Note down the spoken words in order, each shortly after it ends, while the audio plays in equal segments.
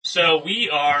So we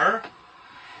are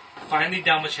finally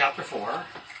done with chapter 4.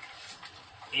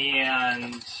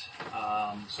 And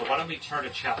so why don't we turn to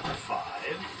chapter 5,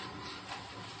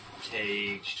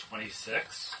 page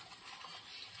 26.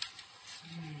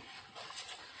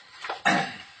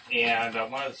 And I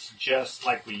want to suggest,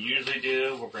 like we usually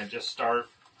do, we're going to start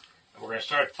at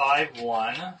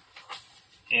 5:1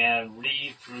 and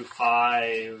read through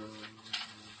 5.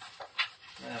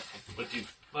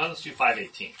 Let's do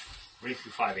 5:18. Read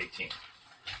through 5:18.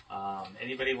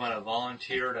 Anybody want to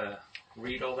volunteer to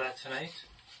read all that tonight?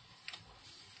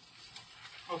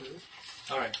 I'll do it.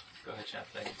 All right, go ahead, Chad.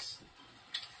 Thanks.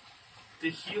 The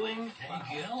healing.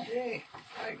 Hey, Gil. Hey.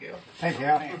 Hi, Gil. Hey,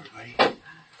 Gil. Hey, everybody.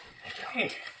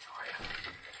 Hey.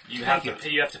 You have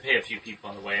to pay a few people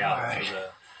on the way out Right. for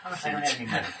the. I don't have any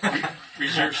money.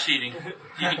 Reserve seating.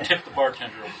 You can tip the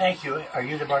bartender. Thank you. Are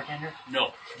you the bartender?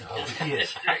 No. No, he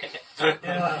is.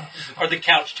 Or the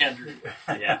couch tender.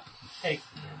 Yeah. Hey.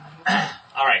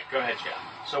 All right, go ahead, Chad.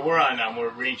 So we're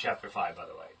reading chapter 5, by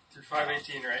the way. Through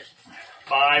 5:18, right?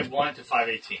 5:1 to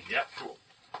 5:18. Yep. Cool.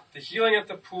 The healing at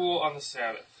the pool on the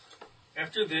Sabbath.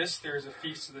 After this, there is a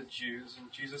feast of the Jews,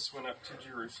 and Jesus went up to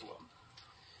Jerusalem.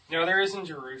 Now there is in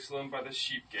Jerusalem by the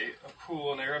sheep gate a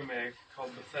pool in Aramaic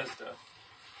called Bethesda,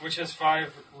 which has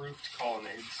 5 roofed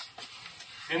colonnades.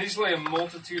 In these lay a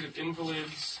multitude of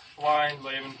invalids, blind,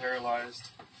 lame, and paralyzed.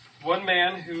 One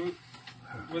man who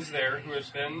was there who had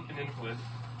been an invalid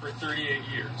for 38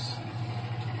 years.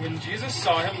 When Jesus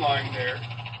saw him lying there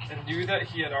and knew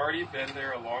that he had already been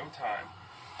there a long time,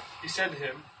 he said to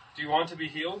him, "Do you want to be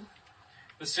healed?"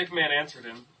 The sick man answered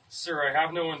him, "Sir, I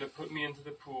have no one to put me into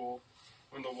the pool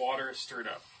when the water is stirred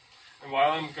up. And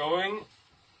while I am going,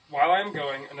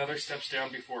 another steps down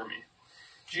before me."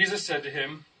 Jesus said to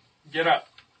him, "Get up,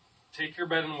 take your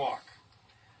bed and walk."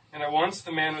 And at once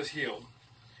the man was healed,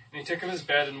 and he took up his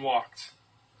bed and walked.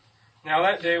 Now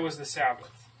that day was the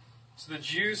Sabbath. So the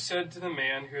Jews said to the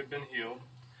man who had been healed,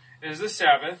 "It is the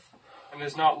Sabbath, and it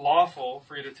is not lawful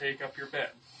for you to take up your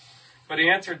bed." But he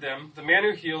answered them, "The man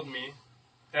who healed me,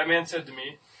 that man said to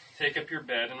me, 'Take up your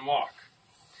bed and walk.'"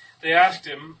 They asked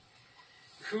him,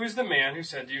 "Who is the man who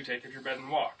said to you, 'Take up your bed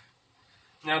and walk'?"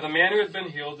 Now the man who had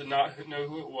been healed did not know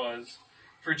who it was,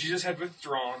 for Jesus had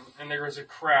withdrawn, and there was a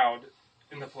crowd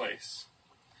in the place.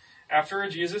 After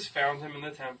Jesus found him in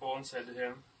the temple and said to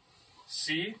him,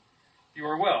 "See, you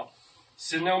are well.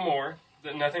 Sin no more,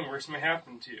 that nothing worse may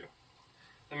happen to you."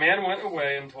 The man went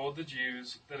away and told the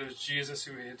Jews that it was Jesus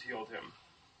who had healed him.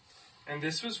 And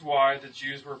this was why the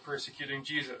Jews were persecuting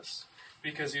Jesus,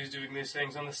 because he was doing these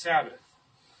things on the Sabbath.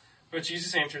 But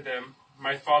Jesus answered them,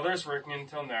 "My Father is working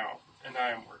until now, and I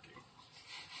am working."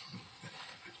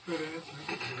 Go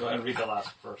ahead and read the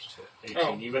last verse to 18.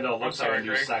 Oh, Even though it looks I'm sorry, like a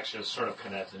new Greg. section is sort of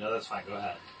connected. No, that's fine. Go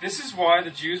ahead. This is why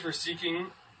the Jews were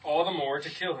seeking all the more to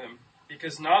kill him,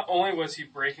 because not only was he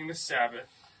breaking the Sabbath,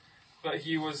 but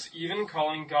he was even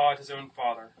calling God his own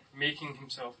Father, making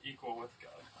himself equal with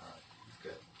God. All right.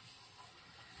 Good.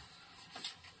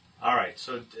 All right.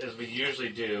 So as we usually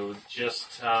do,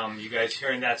 just you guys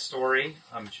hearing that story,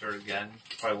 I'm sure, again,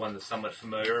 probably one that's somewhat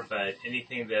familiar, but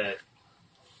anything that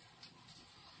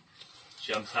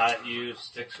jumps out at you,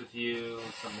 sticks with you,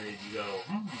 something that you go,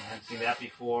 I haven't seen that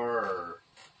before, or...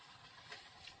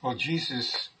 Well,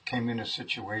 Jesus came in a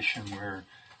situation where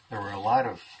there were a lot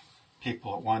of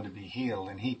people that wanted to be healed,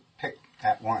 and he picked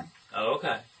that one. Oh,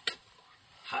 okay.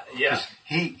 Yeah. 'Cause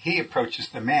he approaches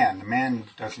the man. The man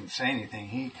doesn't say anything.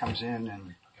 He comes in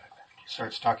and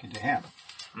starts talking to him.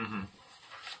 Mm-hmm.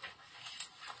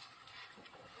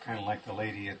 Kind of like the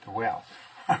lady at the well.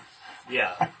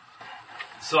 Yeah.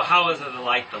 So how is it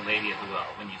like the lady at the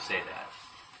well when you say that?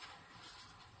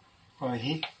 Well,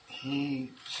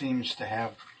 he seems to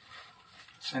have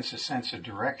a sense of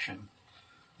direction,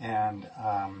 and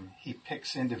he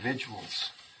picks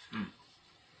individuals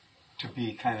to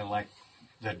be kind of like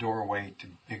the doorway to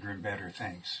bigger and better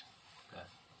things. Okay.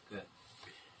 Good.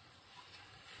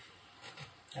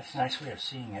 That's a nice way of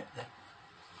seeing it.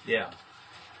 Yeah.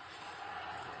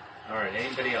 All right.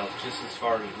 Anybody else? Just as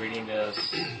far as reading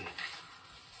this.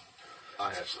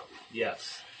 I have something.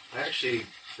 Yes. I actually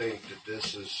think that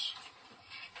it's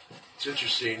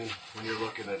interesting when you're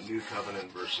looking at New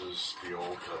Covenant versus the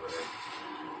Old Covenant.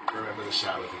 Remember the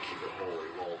Sabbath and keep it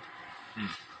holy. Well,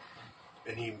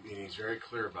 and he's very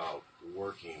clear about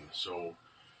working. So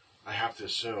I have to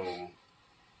assume,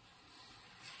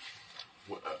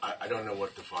 I don't know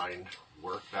what defined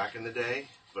work back in the day,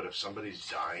 but if somebody's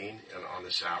dying and on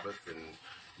the Sabbath and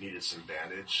needed some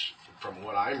bandage, from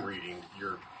what I'm reading,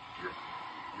 you're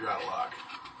out of luck.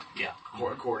 Yeah.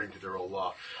 According to their old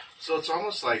law. So it's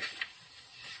almost like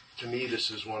to me, this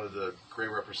is one of the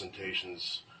great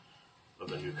representations of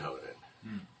the new covenant.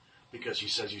 Because he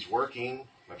says he's working,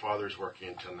 my Father's working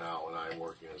until now, and I'm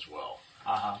working as well.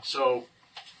 So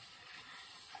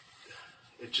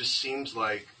it just seems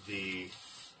like the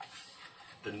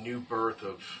new birth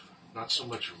of not so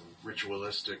much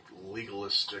ritualistic,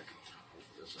 legalistic,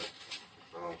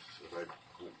 I don't know if I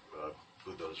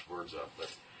put those words up,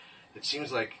 but it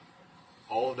seems like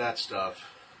all of that stuff,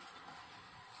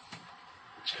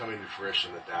 it's coming to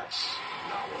fruition that that's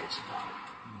not what it's about.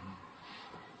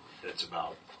 It's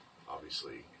about,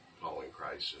 obviously, following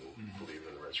Christ and believing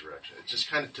in the resurrection. It just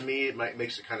kind of, to me,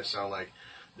 makes it kind of sound like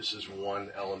this is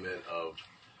one element of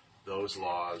those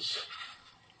laws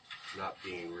not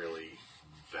being really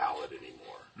valid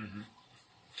anymore.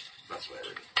 That's what I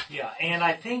read. Yeah, and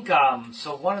I think,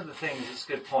 so one of the things, it's a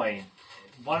good point,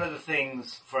 one of the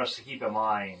things for us to keep in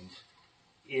mind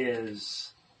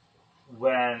is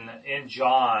when in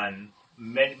John,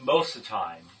 most of the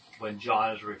time, when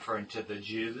John is referring to the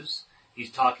Jews, he's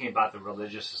talking about the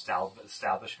religious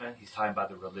establishment. He's talking about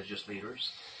the religious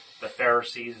leaders. The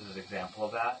Pharisees is an example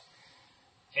of that.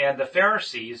 And the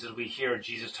Pharisees, as we hear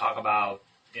Jesus talk about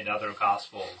in other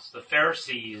Gospels, the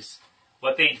Pharisees,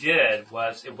 what they did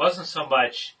was, it wasn't so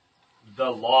much the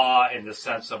law in the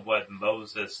sense of what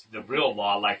Moses, the real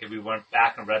law, like if we went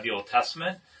back and read the Old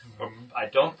Testament, I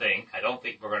don't think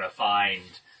we're going to find,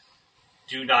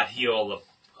 do not heal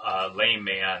a lame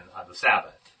man on the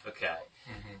Sabbath, okay?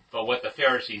 But what the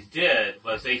Pharisees did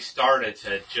was they started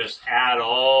to just add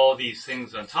all these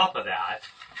things on top of that.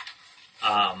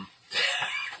 Come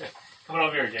on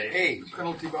over here, Jay. Hey,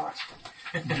 penalty box.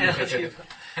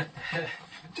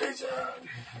 Jason!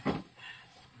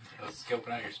 I was scoping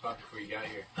out your spot before you got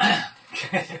here.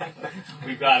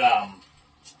 We've got,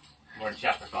 we're in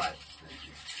chapter 5.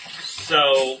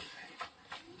 So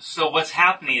what's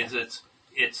happening is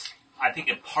it's, I think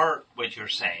in part what you're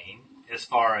saying, as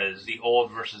far as the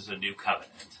old versus the new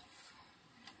covenant.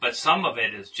 But some of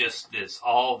it is just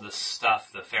all this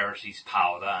stuff the Pharisees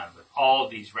piled on with all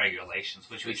these regulations,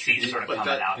 which we see sort of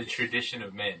coming out. The tradition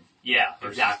of men. Yeah,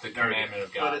 versus exactly. the commandment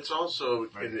of God. But it's also,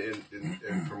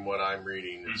 in from what I'm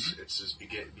reading, it's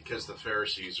because the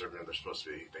Pharisees they're supposed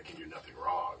to be, they can do nothing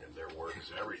wrong, and their word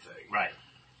is everything. Right.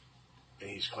 And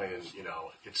he's claiming,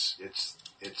 it's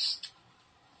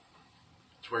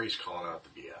where he's calling out the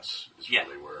BS. Is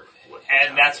really where.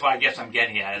 And that's what I guess I'm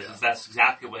getting at is that's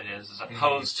exactly what it is, as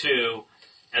opposed to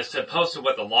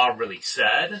what the law really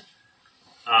said.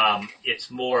 It's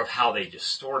more of how they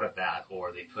distorted that,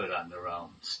 or they put on their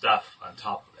own stuff on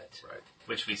top of it. Right.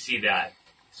 Which we see that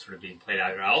sort of being played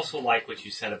out here. I also like what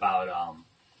you said about,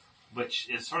 which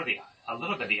is sort of a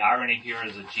little bit the irony here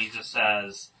is that Jesus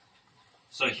says,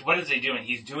 so what is he doing?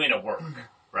 He's doing a work,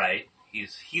 right?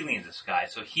 He's healing this guy.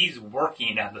 So he's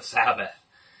working on the Sabbath.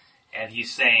 And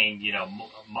he's saying,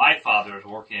 my Father is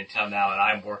working until now and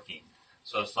I'm working.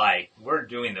 So it's like, we're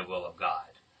doing the will of God.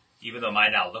 Even though it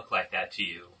might not look like that to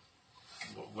you,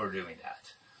 we're doing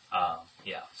that.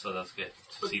 So that's good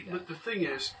to see that. But the thing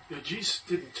is, Jesus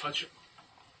didn't touch him.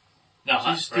 No,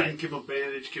 Jesus didn't give him a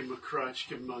bandage, give him a crutch,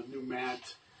 give him a new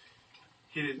mat.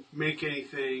 He didn't make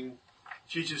anything.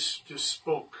 Jesus just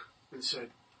spoke and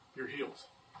said, "You're healed."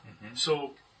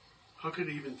 So, how could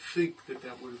he even think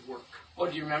that would work? Well,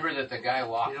 do you remember that the guy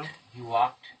walked? Yeah. He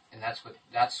walked, and that's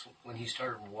when he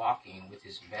started walking with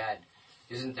his bed.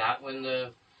 Isn't that when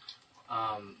the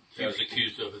He was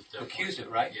accused of it. accused it,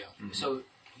 right? Yeah. So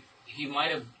he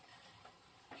might have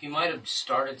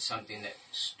started something that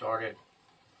started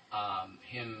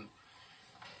him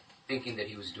thinking that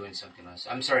he was doing something else.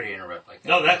 I'm sorry to interrupt like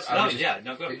that.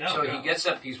 So he gets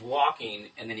up, he's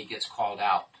walking, and then he gets called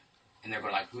out. And they're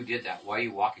going like, who did that? Why are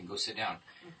you walking? Go sit down.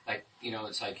 Like,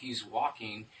 it's like he's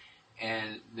walking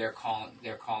and they're calling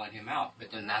him out. But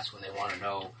then that's when they want to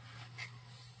know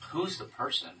who's the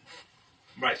person.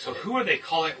 Right, so who are they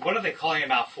calling, what are they calling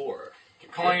him out for? They're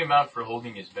calling him out for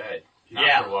holding his bed,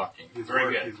 not for walking.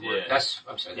 Very good. Yeah.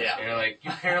 I'm sorry. You're like,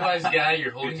 you paralyzed guy,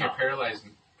 you're holding your paralyzed,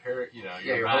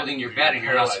 you're holding your bed and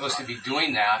you're not supposed to be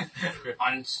doing that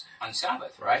on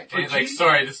Sabbath, right? And he's like,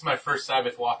 sorry, this is my first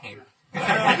Sabbath walking.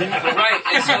 Right,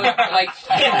 and so, like,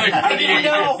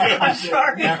 I'm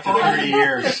sorry. After 30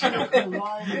 years. It's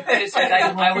like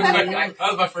that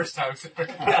was my first time.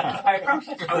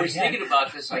 I was thinking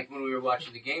about this, like, when we were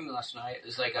watching the game last night.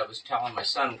 It's like I was telling my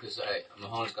son, because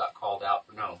Mahomes got called out,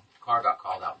 Carr got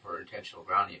called out for intentional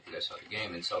grounding, if you guys saw the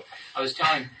game. And so I was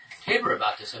telling Tabor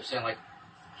about this. I was saying, like,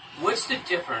 what's the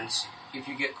difference if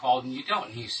you get called and you don't?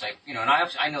 And he's like, and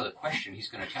I know the question he's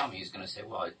going to tell me. He's going to say,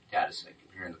 well, Dad, it's like,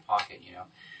 if you're in the pocket,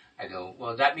 I go,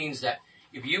 well, that means that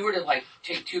if you were to, like,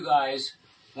 take two guys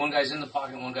one guy's in the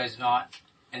pocket, one guy's not,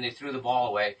 and they threw the ball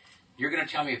away, you're going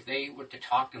to tell me if they were to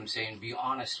talk to him saying, be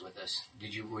honest with us,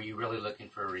 were you really looking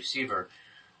for a receiver?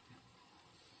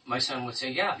 My son would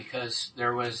say, yeah, because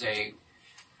there was a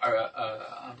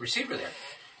receiver there.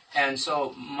 And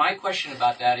so my question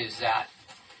about that is that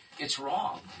it's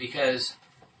wrong because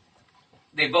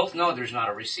they both know there's not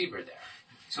a receiver there.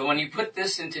 So when you put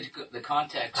this into the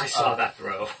context, I saw that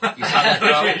throw. You saw that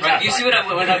throw, right? You see what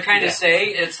I'm trying to say?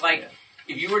 It's like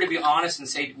if you were to be honest and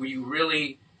say, were you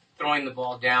really throwing the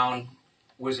ball down?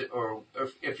 Was it, or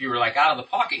if you were like out of the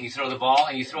pocket and you throw the ball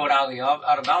and you throw it out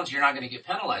of bounds, you're not going to get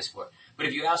penalized for it. But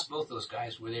if you ask both those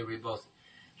guys, were they both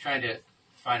trying to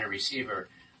find a receiver?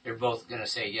 They're both going to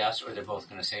say yes, or they're both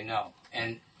going to say no.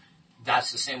 And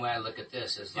that's the same way I look at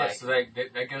this. Is like so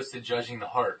that goes to judging the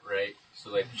heart, right?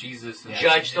 So like Jesus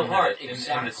judge the heart,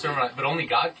 exactly. In the Sermon, but only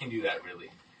God can do that, really.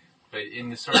 But in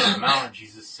the Sermon on the Mount,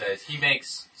 Jesus says He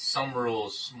makes some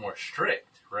rules more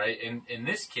strict, right? In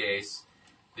this case,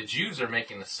 the Jews are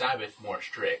making the Sabbath more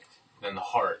strict than the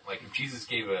heart. Like if Jesus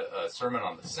gave a sermon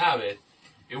on the Sabbath,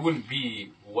 it wouldn't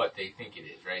be what they think it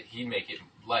is, right? He'd make it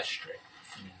less strict.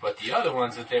 But the other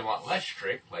ones that they want less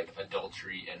strict, like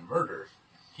adultery and murder,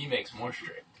 He makes more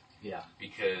strict. Yeah.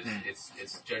 Because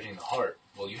it's judging the heart.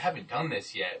 Well, you haven't done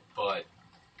this yet, but,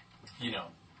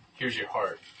 here's your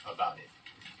heart about it.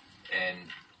 And,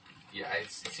 it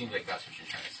seems like that's what you're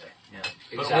trying to say. Yeah.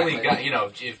 But Exactly.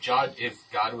 only God, if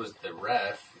God was the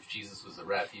ref, if Jesus was the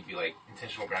ref, He'd be like,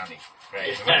 intentional grounding, right?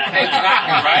 Exactly,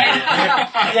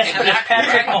 right? Yes, but it's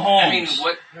Patrick Mahomes. I mean,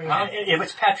 what? If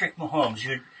it's Patrick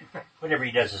Mahomes, whatever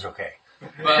he does is okay.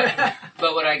 But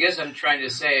what I guess I'm trying to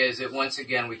say is that once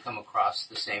again we come across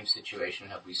the same situation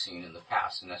that we've seen in the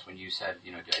past, and that's when you said,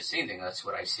 did I see anything? That's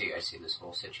what I see. I see this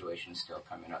whole situation still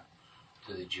coming up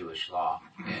to the Jewish law,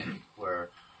 and where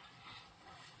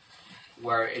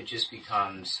it just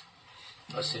becomes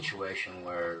a situation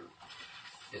where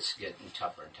it's getting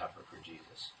tougher and tougher for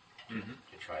Jesus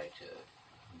to try to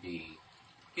be.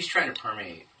 He's trying to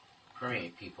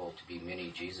permeate people to be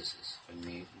mini Jesuses and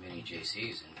mini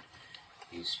JCs, and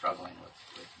he's struggling with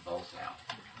both now.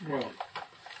 Well,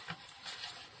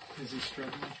 is he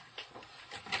struggling?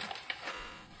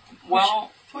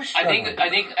 Well,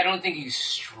 I don't think he's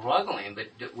struggling, but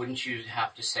wouldn't you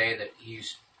have to say that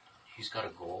he's got a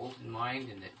goal in mind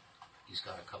and that he's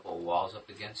got a couple of walls up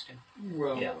against him?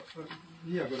 Well,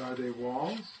 yeah, but are they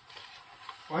walls?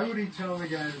 Why would he tell the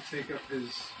guy to take up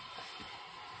his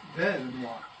bed and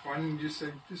walk? Why didn't he just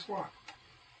say, just walk?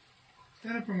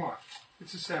 Stand up and walk.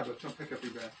 It's a Sabbath. Don't pick up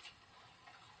your bed.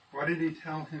 Why did he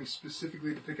tell him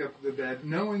specifically to pick up the bed,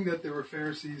 knowing that there were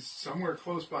Pharisees somewhere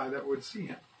close by that would see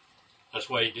him? That's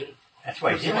why he did it. That's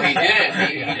why he did Well, it. he did it.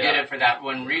 He did it for that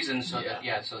one reason, so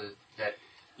that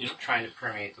he's trying to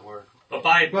permeate the word. But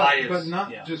but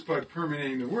not just by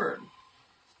permeating the word.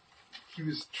 He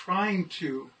was trying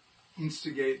to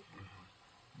instigate.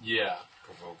 Yeah.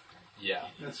 Provoke. Yeah.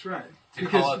 That's right. To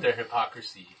call out their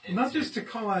hypocrisy. Not just to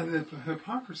call out the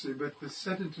hypocrisy, but to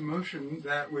set into motion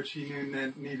that which he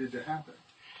knew needed to happen.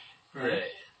 Right?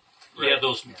 Yeah,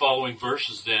 those following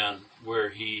verses then, where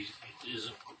he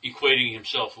is equating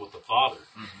himself with the Father.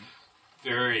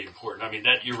 Very important. I mean,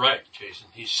 that you're right, Jason.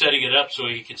 He's setting it up so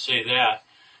he can say that,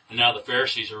 and now the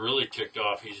Pharisees are really ticked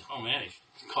off. He's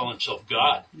calling himself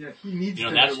God. Yeah, he needs to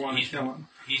want to kill him.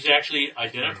 He's actually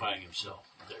identifying himself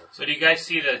there. So do you guys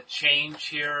see the change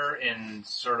here in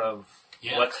sort of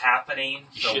what's happening?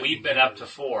 So we've been up to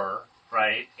 4,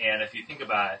 right? And if you think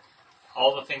about it,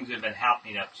 all the things that have been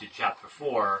happening up to chapter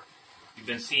 4, you've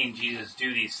been seeing Jesus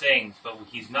do these things, but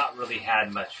he's not really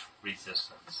had much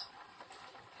resistance.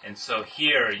 And so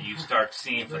here you start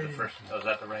seeing for the first... Oh, is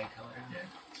that the rain coming? Yeah.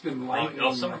 It's been lightning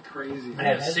like crazy. I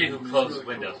had to see who closed the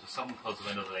windows. If someone closed the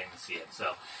windows, I didn't see it.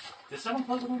 So, did someone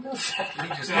close the windows? He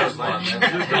just closed one.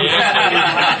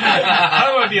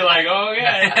 I would be like,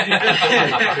 okay.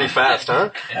 Pretty fast,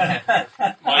 huh?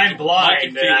 I'm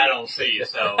blind and I don't see.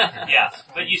 So, yeah.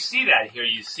 But you see that here.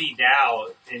 You see now,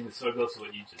 and so it goes to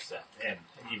what you just said. And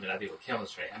even I think with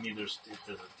chemistry. I mean,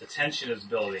 the tension is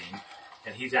building,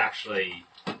 and he's actually,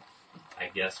 I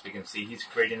guess we can see he's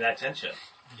creating that tension.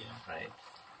 Yeah. Right?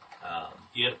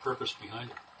 He had a purpose behind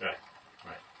it. Right.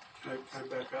 Can I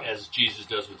back up? As Jesus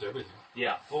does with everything.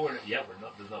 Yeah. You can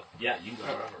go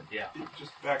forever. Yeah.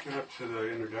 Just backing up to the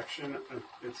introduction,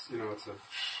 it's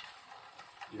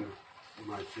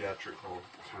my theatrical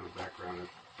kind of background.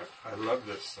 I love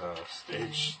this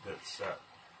stage that's set.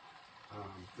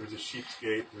 There's a sheep's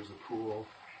gate, there's a pool.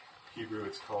 Hebrew,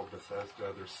 it's called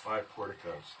Bethesda. There's 5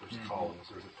 porticos. There's columns.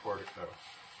 There's a portico.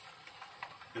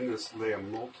 In this lay a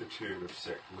multitude of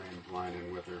sick, lame, blind,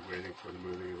 and withered, waiting for the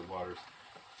moving of the waters.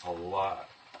 a lot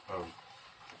of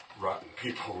rotten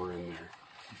people were in there.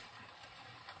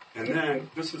 And then,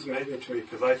 this is amazing to me,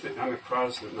 because I think I'm a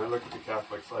Protestant, and I look at the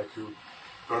Catholics who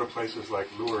go to places like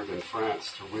Lourdes in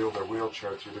France to wheel their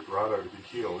wheelchair through the grotto to be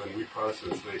healed, and we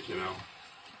Protestants think,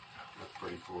 that's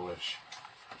pretty foolish.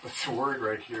 But the word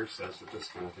right here says that this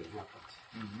kind of thing happens.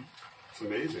 Mm-hmm. It's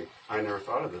amazing. I never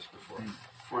thought of this before. Mm-hmm.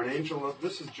 For an angel of,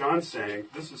 this is John saying,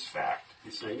 this is fact.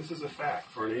 He's saying, this is a fact.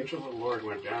 For an angel of the Lord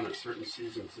went down at certain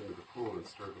seasons into the pool and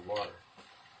stirred the water.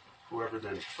 Whoever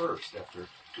then first, after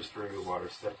stirring the water,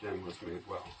 stepped in was made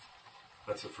well.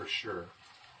 That's a for sure.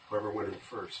 Whoever went in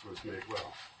first was made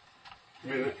well. I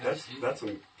mean, that's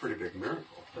a pretty big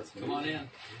miracle. That's amazing. Come on in.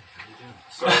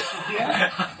 So,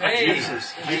 hey,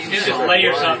 Jesus you just lay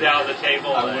yourself down at the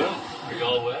table. I will. Are you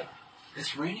all wet?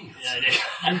 It's raining.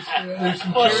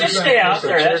 Well, just stay out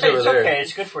there. That's it's okay.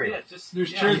 It's good for you.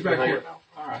 There's chairs back here.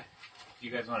 All right.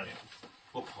 You guys want to do?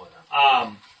 We'll pull it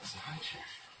up. It's a high chair.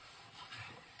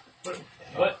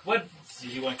 What do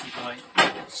you want to keep going?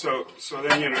 So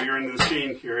then, you're in the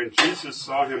scene here, and Jesus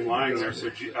saw him lying there. So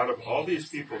out of all these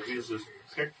people, Jesus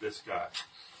picked this guy.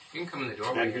 You can come in the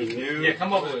doorway. And he knew... Yeah,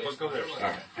 come over. Let's go there.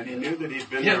 Right. And he knew that he'd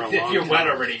been there a long time. If you're wet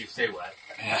already, you stay wet.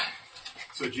 Yeah.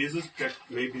 So Jesus picked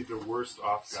maybe the worst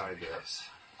off guy there.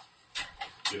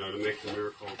 To make the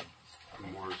miracle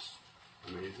more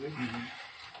amazing.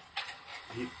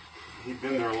 Mm-hmm. He'd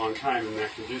been there a long time in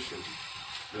that condition.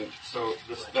 And so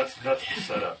that's the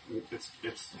setup.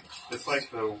 It's like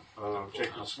the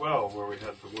Jacob's well, where we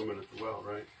had the woman at the well,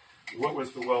 right? What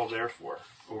was the well there for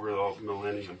over the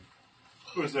millennium?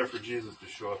 It was there for Jesus to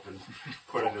show up and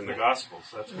put it in the Gospels.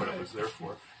 That's what it was there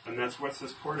for. And what's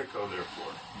this portico there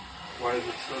for? Why is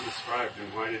it so described,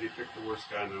 and why did he pick the worst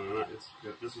guy? No.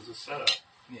 This is a setup.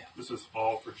 Yeah. This is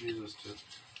all for Jesus to,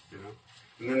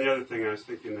 And then the other thing I was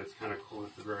thinking that's kind of cool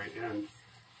at the very end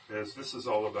is this is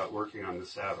all about working on the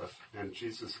Sabbath. And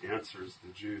Jesus answers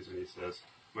the Jews, and he says,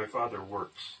 my Father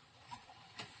works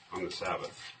on the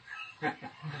Sabbath. And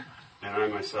I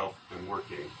myself am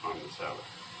working on the Sabbath.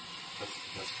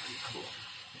 That's pretty cool.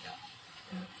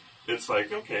 Yeah. It's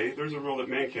like, okay, there's a rule that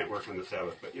man can't work on the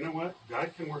Sabbath, but you know what?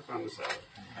 God can work on the Sabbath.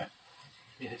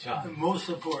 Yeah, John. And most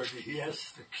importantly, he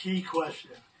asks the key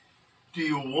question: do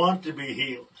you want to be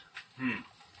healed?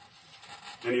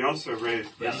 And he also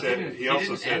raised. He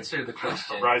also said, answer the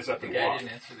question. Rise up and walk. He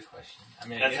didn't answer the question. I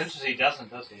mean, that's interesting. He doesn't,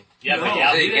 does he? Yeah, no, but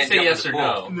yeah, he didn't say yes or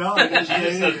no. No, he didn't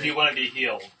Jesus say says, "Do you want to be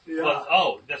healed?" Yeah.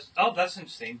 Well, that's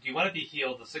interesting. Do you want to be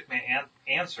healed? The sick man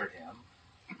answered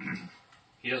him.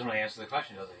 He doesn't really answer the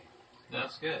question, does he? No.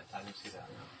 That's good. I didn't see that.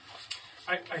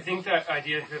 I think that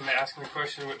idea of him asking the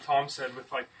question, what Tom said,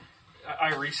 with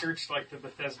I researched the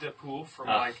Bethesda pool from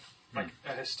a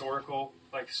historical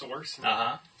source.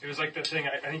 And it was the thing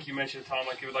I think you mentioned, Tom.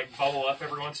 It would bubble up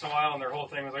every once in a while, and their whole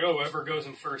thing was whoever goes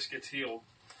in first gets healed.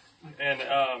 And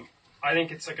I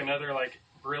think it's another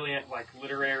brilliant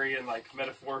literary and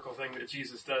metaphorical thing that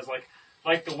Jesus does.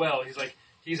 Like the well,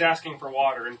 he's asking for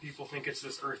water, and people think it's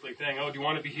this earthly thing. Oh, do you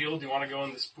want to be healed? Do you want to go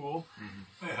in this pool?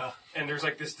 Mm-hmm. Yeah. And there's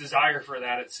this desire for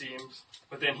that, it seems.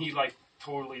 But then he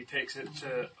totally takes it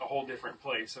to a whole different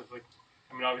place. Of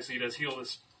obviously he does heal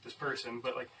this person,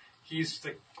 but he's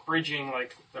bridging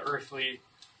the earthly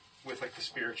with the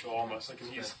spiritual almost. And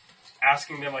he's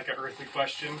asking them an earthly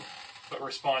question, but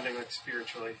responding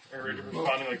spiritually or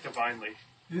responding divinely.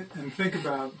 And think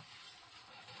about,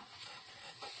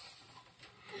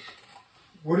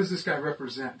 what does this guy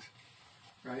represent,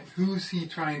 right? Who's he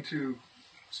trying to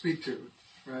speak to,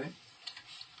 right?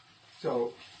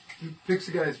 So he picks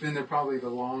the guy who's been there probably the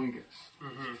longest.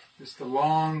 Mm-hmm. It's the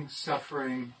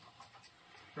long-suffering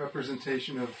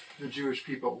representation of the Jewish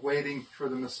people waiting for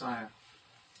the Messiah,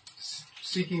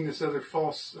 seeking this other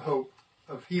false hope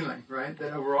of healing, right?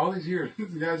 That over all these years,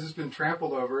 the guy's just been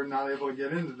trampled over and not able to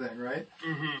get into the thing, right?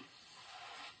 Mm-hmm.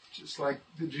 Just like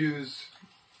the Jews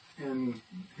in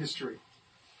history.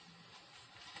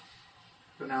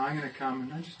 But now I'm going to come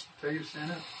and I just tell you to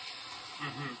stand up.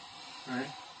 Mm-hmm. Right?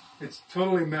 It's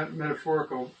totally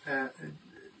metaphorical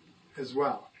as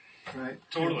well, right?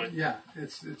 Totally. And, yeah,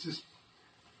 it's just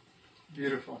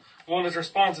beautiful. Well, and his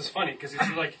response is funny because it's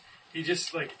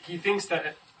he thinks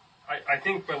that. I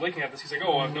think by looking at this, he's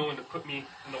oh, I have no one to put me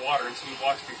in the water, and someone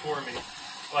walks before me.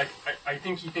 I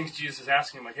think he thinks Jesus is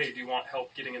asking him, hey, do you want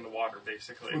help getting in the water,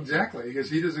 basically? Exactly, because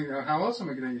he doesn't know, how else am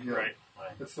I going to get healed? Right.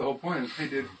 That's the whole point, is, hey,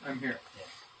 dude, I'm here.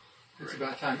 Yeah. It's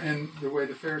about time. And the way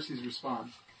the Pharisees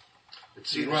respond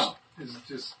is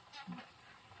just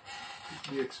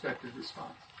the expected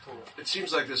response. It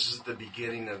seems like this is the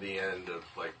beginning of the end of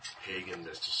pagan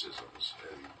mysticisms,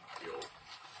 and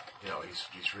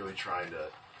he's really trying to,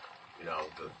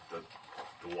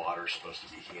 the water's supposed to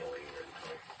be healing and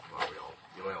everything. Well,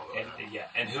 we all know that. And, yeah,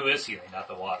 and who is healing, not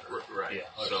the water. Right.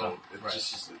 Yeah. So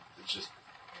it's just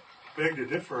Beg to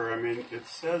differ. I mean, it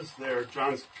says there,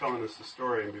 John's telling us the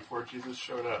story, and before Jesus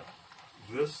showed up,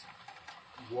 this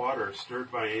water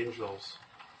stirred by angels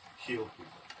healed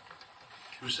people.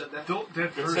 Who said that? That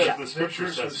It verse, says the scripture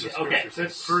that verse says was, the scripture okay. that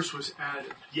says. verse was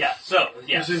added. Yeah. So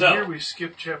Because in here we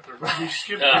skipped chapter. We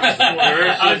skipped I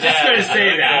verse 4. was just going to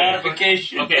say that.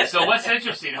 Modification. Okay, so what's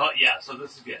interesting? Yeah, so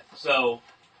this is good. So,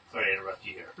 sorry to interrupt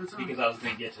you here, because I was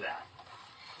going to get to that.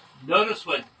 Notice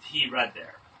what he read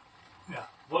there. Yeah.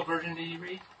 What version did you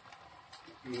read?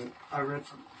 I read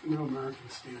from New American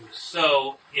Standard.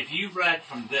 So, if you read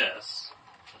from this,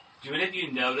 do any of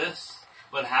you notice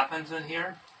what happens in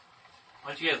here?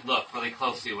 Why don't you guys look really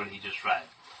closely at what he just read?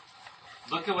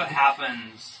 Look at what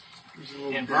happens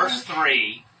in verse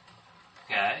 3.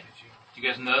 Okay? Do you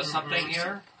guys notice something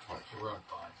here?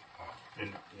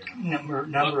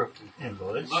 Number of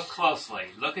invalids. Look closely.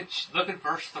 Look at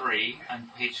verse 3 on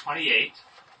page 28.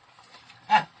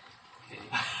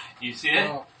 You see it?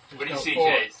 No, what do you no see,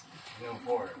 4. Chase? No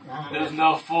 4. There's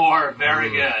no 4. Very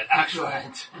good.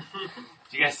 Excellent.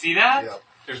 Do you guys see that? Yep.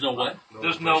 There's no what?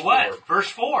 There's no what? Verse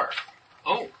 4.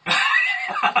 Oh.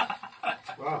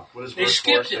 Wow. What does They verse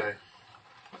 4 skipped it. say?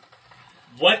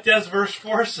 What does verse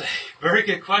 4 say? Very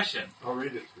good question. I'll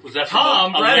read it. Was that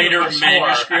Tom from a read later verse 4.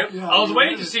 manuscript? I was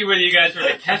waiting to see whether you guys were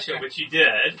going to catch it, which you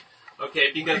did.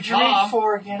 Okay, because Could you read Tom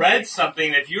 4 again? read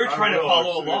something. If you were trying to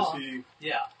follow along,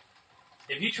 yeah.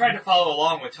 If you tried to follow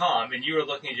along with Tom and you were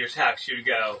looking at your text, you'd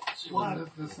go, What?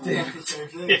 That's not the same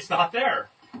thing. it's not there.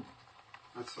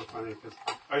 That's so funny, because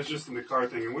I was just in the car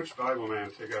thinking, which Bible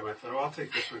man to take up? I thought, well, I'll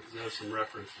take this one because it has some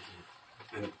references.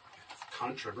 And it's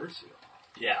controversial.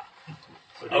 Yeah.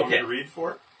 So do you want me Okay. to read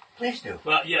for it? Please do.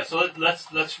 Well, yeah. So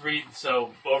let's read.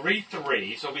 So we'll read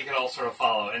 3, so we can all sort of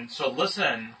follow. And so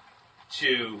listen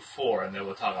to 4, and then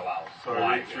we'll talk about So why.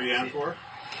 I read 3 and 4?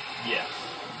 Yes.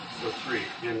 So 3.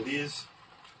 In these,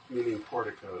 meaning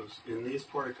porticos, in these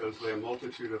porticos lay a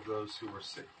multitude of those who were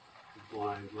sick,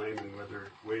 blind, lame, and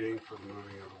withered, waiting for the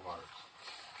moving of the waters.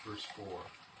 Verse 4.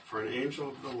 For an angel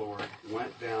of the Lord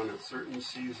went down at certain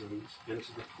seasons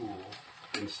into the pool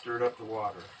and stirred up the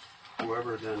water.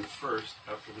 Whoever then first,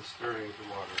 after the stirring of the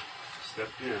water,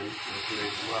 stepped in and was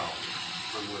made well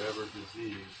from whatever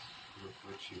disease with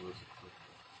which he was afflicted.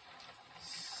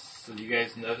 So you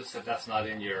guys notice that that's not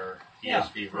in your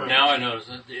ESV version. Now I notice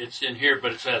that it's in here,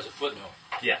 but it has a footnote.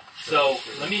 Yeah. So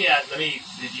let me.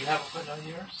 Did you have a footnote in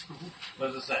yours? What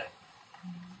does it say?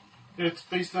 It's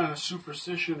based on a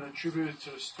superstition attributed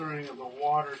to the stirring of the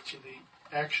water to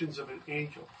the actions of an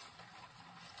angel.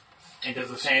 And does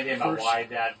it say anything about Verse- why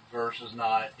that verse is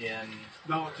not in?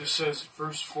 No, it just says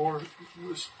verse 4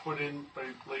 was put in by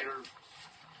later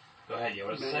Go ahead. Yeah.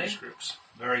 What does it say? manuscripts.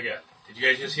 Very good. Did you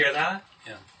guys just hear that?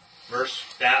 Yeah.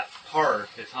 That part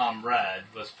that Tom read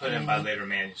was put in by later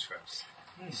manuscripts.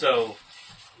 So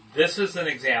this is an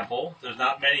example. There's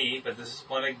not many, but this is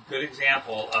one good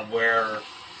example of where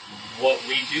what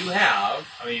we do have.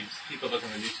 I mean, people look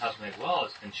in the New Testament like, well,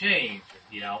 it's been changed.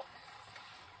 You know,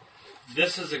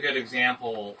 this is a good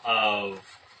example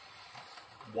of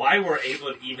why we're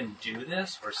able to even do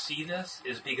this or see this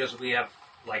is because we have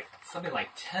something like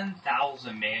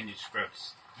 10,000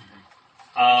 manuscripts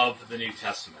of the New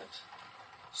Testament.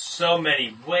 So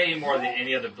many, way more than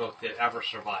any other book that ever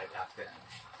survived back then.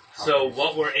 So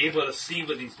what we're able to see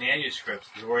with these manuscripts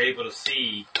is we're able to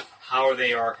see how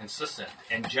they are consistent.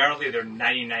 And generally they're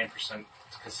 99%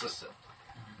 consistent.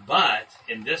 But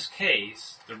in this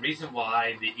case, the reason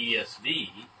why the ESV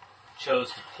chose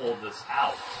to pull this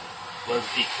out was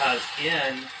because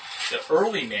in the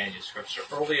early manuscripts,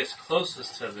 the earliest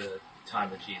closest to the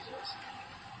time of Jesus,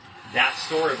 that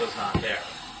story was not there.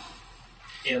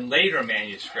 In later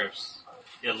manuscripts,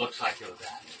 it looks like it was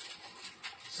added.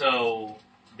 So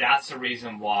that's the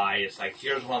reason why it's like,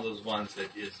 here's one of those ones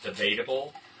that is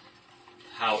debatable.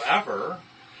 However,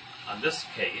 on this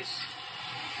case,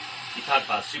 you talked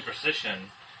about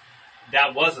superstition.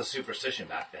 That was a superstition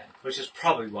back then, which is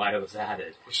probably why it was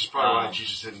added. Which is probably why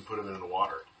Jesus didn't put him in the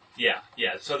water. Yeah.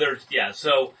 So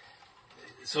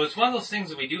it's one of those things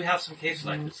that we do have some cases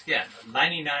like this. Again,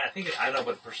 99, I don't know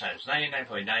what the percentage,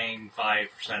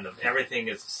 99.95% of everything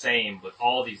is the same with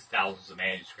all these thousands of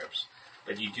manuscripts.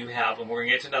 But you do have, and we're going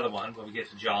to get to another one when we get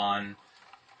to John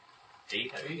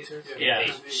 8, I think it is. Yeah,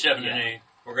 8. 7 and 8.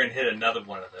 We're going to hit another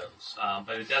one of those.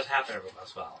 But it does happen every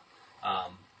once in a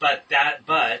while.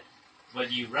 But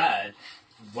what you read,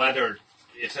 whether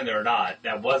it's in there or not,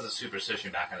 that was a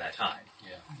superstition back in that time.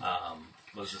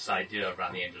 Was this idea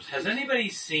around the angels. Has anybody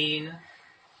seen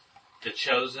The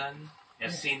Chosen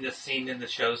and seen this scene in The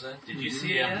Chosen? Did you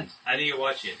see it Yeah. yet? I know you're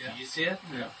watching it. Did you see it?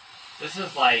 Yeah. This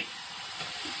is like,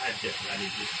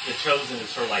 The Chosen is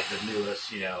sort of like the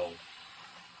newest,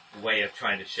 way of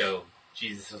trying to show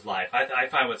Jesus' life. I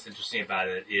find what's interesting about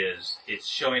it is it's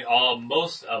showing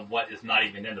most of what is not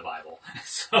even in the Bible.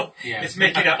 So it's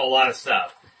making up a lot of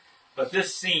stuff. But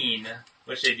this scene,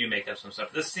 which they do make up some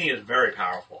stuff, this scene is very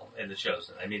powerful in The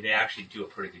Chosen. I mean, they actually do a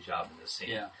pretty good job in this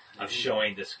scene of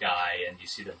showing this guy, and you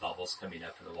see the bubbles coming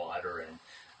up in the water, and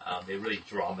they really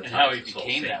dramatize and how he this whole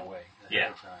became scene. that way.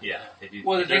 Yeah. They do,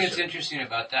 Well, the thing that's interesting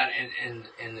about that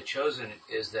in The Chosen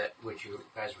is that what you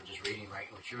guys were just reading, right?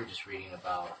 What you were just reading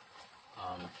about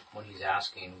when he's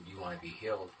asking, "Do you want to be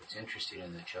healed?" What's interesting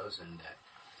in The Chosen that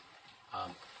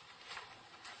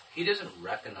he doesn't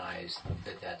recognize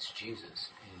that that's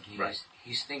Jesus, and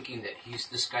he's thinking that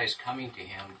this guy's coming to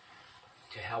him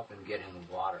to help him get in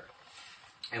the water.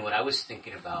 And what I was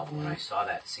thinking about when I saw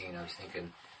that scene, I was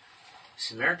thinking,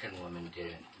 Samaritan woman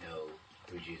didn't know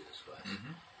who Jesus was.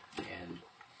 And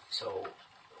so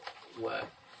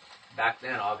back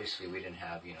then, obviously, we didn't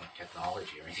have,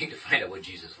 technology or anything to find out what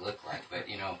Jesus looked like. But,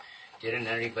 didn't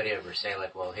anybody ever say,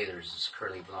 like, well, hey, there's this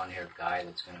curly blonde-haired guy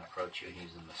that's going to approach you and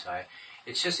he's the Messiah?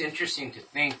 It's just interesting to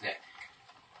think that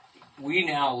we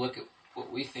now look at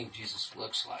what we think Jesus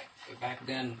looks like. But back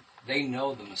then, they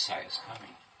know the Messiah's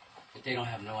coming, but they don't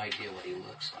have no idea what he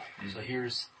looks like. So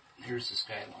here's this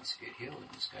guy that wants to get healed,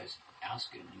 and this guy's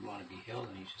asking, "Do you want to be healed?"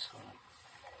 And he's just going,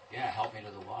 "Yeah, help me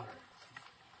to the water."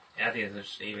 And I think it's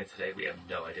interesting. Even today, we have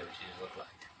no idea what Jesus looked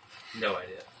like. No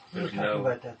idea. We were talking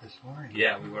about that this morning.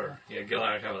 Yeah, we were. Yeah, Gil and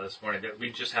I were talking about this morning. We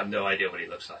just have no idea what he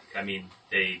looks like. I mean,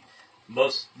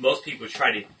 most people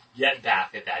try to get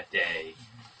back at that day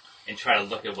and try to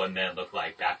look at what men looked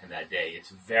like back in that day.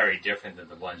 It's very different than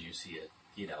the ones you see at,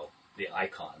 the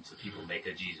icons that people make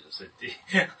of Jesus with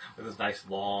his nice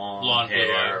long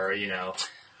hair,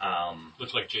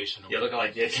 looks like Jason. Yeah, looking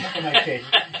like Jason. But in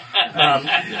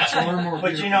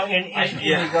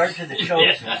regard to The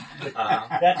Chosen,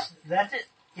 that's it,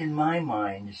 in my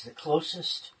mind, is the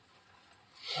closest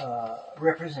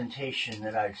representation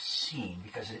that I've seen,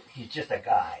 because he's just a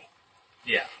guy.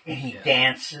 Yeah. And he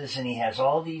dances, and he has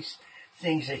all these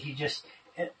things that he just,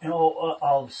 and all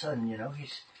of a sudden,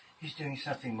 he's doing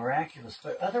something miraculous.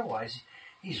 But otherwise,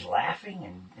 he's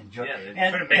laughing and joking. Yeah,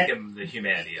 they're trying to make him the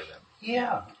humanity of him.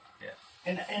 Yeah. Yeah.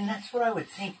 And that's what I would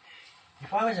think.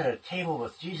 If I was at a table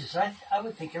with Jesus, I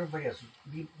would think everybody else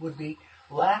would be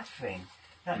laughing.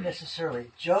 Not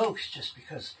necessarily jokes, just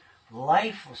because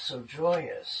life was so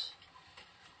joyous.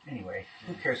 Anyway,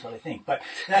 who cares what I think? But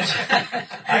that's,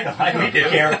 I don't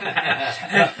care.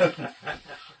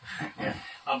 Yeah.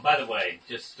 By the way,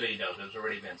 just so you know, there's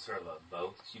already been sort of a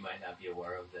vote you might not be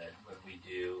aware of that when we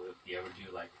do, if you ever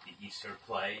do like the Easter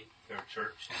play for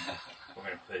church, we're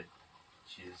going to put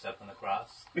Jesus up on the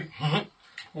cross.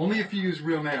 Only if you use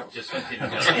real nails. Just want you to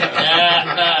know. You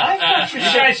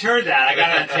guys heard that. I got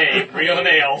it on tape. Real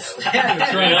nails.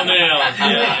 That's right, real nails.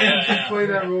 Yeah. Play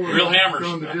that role. Real hammers.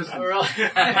 Go in the distance.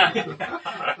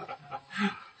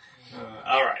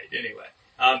 All right. Anyway.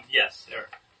 Yes,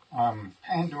 Eric.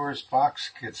 Pandora's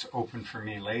box gets opened for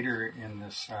me later in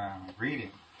this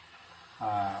reading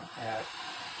at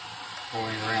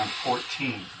going around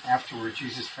 14. Afterward,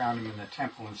 Jesus found him in the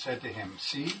temple and said to him,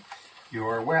 "See, you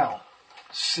are well.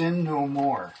 Sin no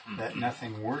more, that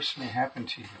nothing worse may happen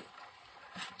to you."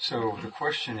 So the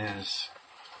question is,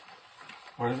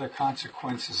 what are the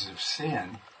consequences of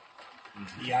sin?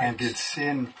 Yikes. And did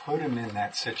sin put him in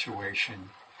that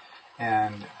situation?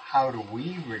 And how do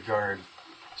we regard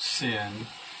sin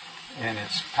and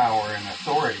its power and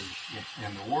authority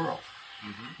in the world?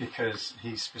 Because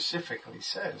he specifically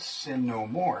says, sin no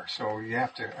more. So you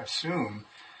have to assume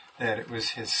that it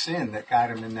was his sin that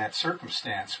got him in that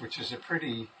circumstance, which is a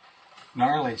pretty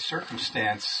gnarly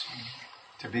circumstance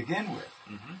to begin with.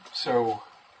 So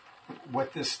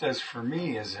what this does for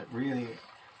me is it really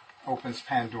opens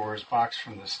Pandora's box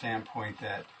from the standpoint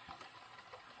that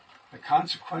the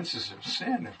consequences of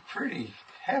sin are pretty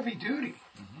heavy duty.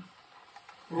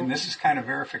 And this is kind of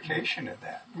verification of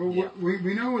that. Well,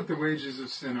 we know what the wages of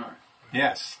sin are.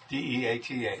 Yes, DEATH.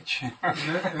 And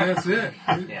that's it.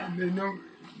 They know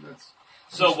that's.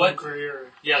 So what?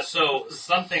 Yeah. So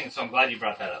something. So I'm glad you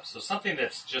brought that up. So something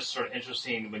that's just sort of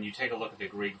interesting when you take a look at the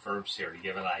Greek verbs here to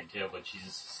give an idea of what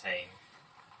Jesus is saying.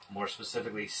 More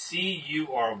specifically, see,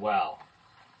 you are well.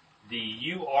 The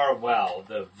 "you are well,"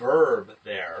 the verb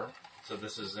there. So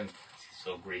this is in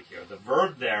Greek here. The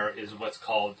verb there is what's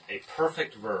called a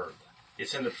perfect verb.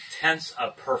 It's in the tense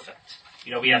of perfect.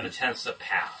 We have the tense of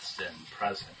past and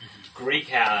present. Greek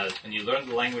has, when you learn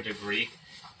the language of Greek,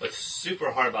 what's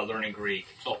super hard about learning Greek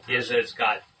Oh, is that it's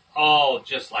got all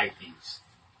just like these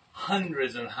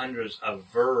hundreds and hundreds of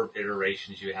verb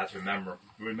iterations you have to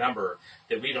remember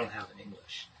that we don't have in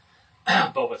English.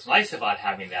 But what's nice about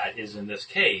having that is in this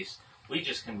case, we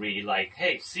just can read like,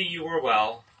 hey, see you were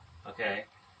well, okay?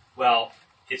 Well,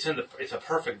 it's a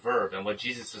perfect verb, and what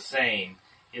Jesus is saying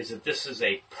is that this is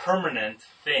a permanent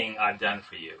thing I've done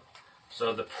for you.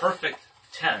 So the perfect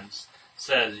tense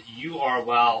says you are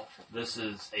well. This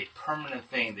is a permanent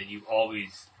thing that you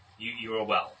always, you are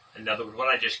well. In other words, what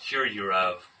I just cured you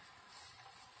of,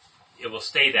 it will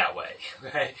stay that way.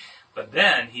 Okay? But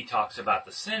then he talks about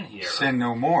the sin here. Sin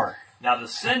no more. Now the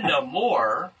sin no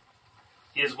more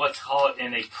is what's called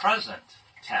in a present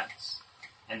tense.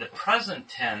 And the present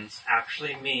tense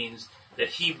actually means that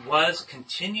he was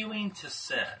continuing to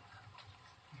sin.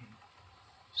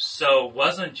 So it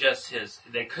wasn't just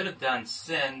they could have done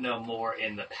sin no more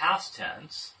in the past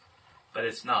tense, but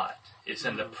it's not. It's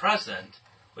in the present,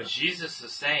 but Jesus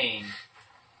is saying,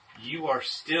 you are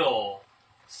still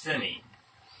sinning.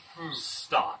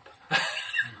 Stop.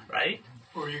 Right?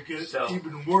 Or you get So-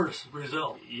 even worse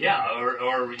result. Yeah, or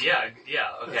okay.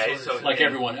 That's So what Like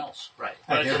everyone else. right?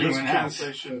 Like This everyone else.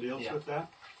 translation deals Yeah. with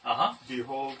that. Uh-huh.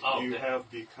 Behold, Oh, you okay. have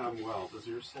become well. Does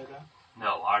yours say that?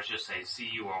 No, ours just say, see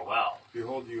you are well.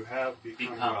 Behold, you have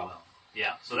become, Become well. well.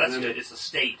 Yeah, so And that's then good. it- It's a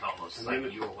state almost. It's and like then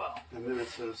it- you are well. And then it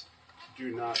says,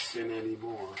 do not sin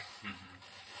anymore.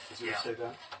 Does yours Yeah. say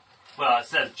that? Well, it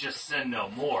says just sin no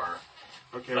more.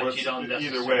 Okay, But well, you don't either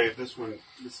necessarily- way, this one,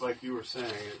 it's like you were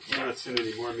saying, do not sin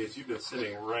anymore means you've been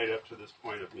sinning right up to this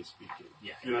point of me speaking.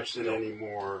 Yeah, Do not sin still-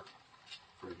 anymore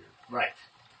from here. Right.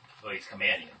 Well, he's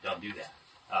commanding him, don't do that.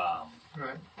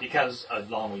 Right. Because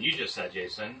along with what you just said,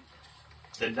 Jason,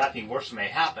 that nothing worse may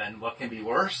happen. What can be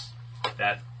worse?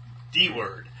 That D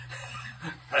word.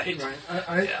 Right? Right.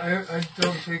 I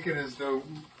don't take it as though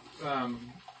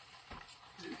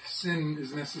sin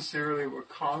is necessarily what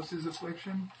caused his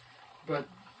affliction, but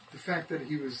the fact that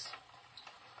he was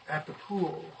at the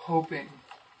pool hoping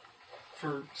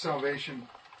for salvation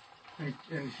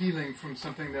and healing from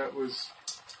something that was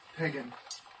pagan.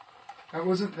 That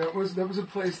was a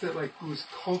place that was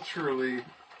culturally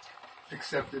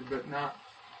accepted, but not.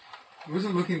 He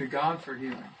wasn't looking to God for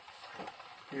healing.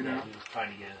 You know. Yeah, he was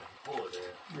trying to get into the pool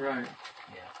there. Right.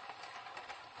 Yeah.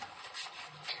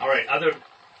 All right.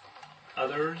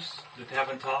 Others that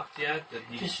haven't talked yet that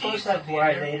you Do you see suppose that's something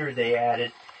why there? later they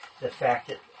added the fact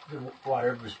that the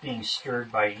water was being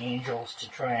stirred by angels to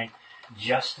try and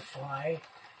justify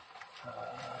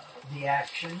the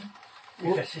action?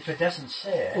 Because if it doesn't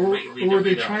say it, Or were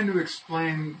they don't. trying to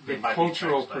explain the They might be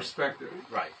cultural trying to explain. perspective?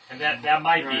 Right, and that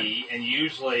might Right. be, and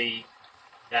usually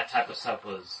that type of stuff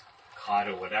was caught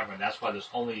or whatever, and that's why there's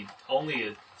only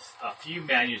a few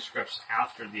manuscripts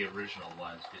after the original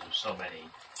ones, because there's so many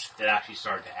that actually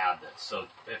started to add this. So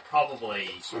it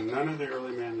probably So none of the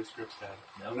early manuscripts had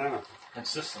it. No. None of them.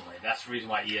 consistently. That's the reason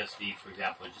why ESV, for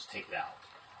example, would just take it out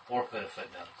or put a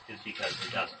footnote, is because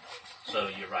it doesn't. So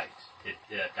you're right.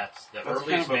 That's the That's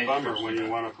earliest kind of a bummer manuscripts when we you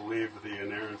know. want to believe the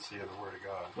inerrancy of the Word of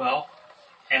God. Well,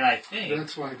 and I think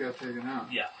That's why it got taken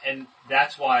out. yeah, and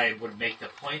that's why I would make the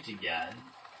point again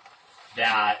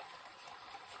that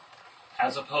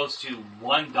as opposed to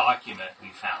one document we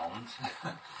found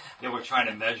that we're trying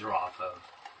to measure off of,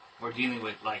 we're dealing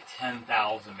with like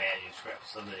 10,000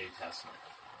 manuscripts of the New Testament.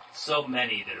 So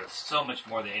many that are so much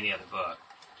more than any other book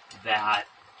that,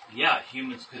 yeah,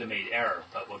 humans could have made error,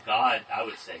 but what God, I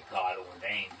would say God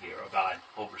ordained here, or God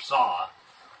oversaw,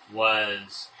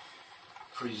 was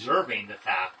preserving the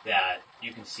fact that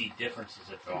you can see differences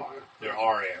if there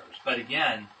are errors. But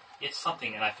again, it's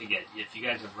something, and I forget, if you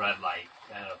guys have read, like,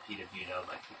 I don't know, Pete, if you know,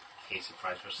 like, the Case of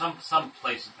Christ, or some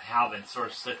places have and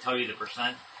sort of tell you the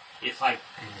percent, it's like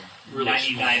Really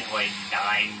 99.95,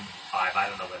 I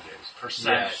don't know what it is, percent.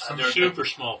 Yeah, Some There's- super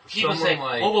small percent. People say, Someone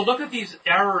like- oh, well, look at these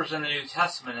errors in the New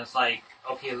Testament. It's like,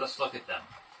 okay, let's look at them.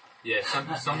 Yeah,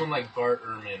 someone like Bart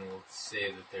Ehrman will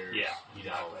say that there's, Yeah, you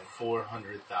know, exactly.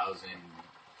 400,000,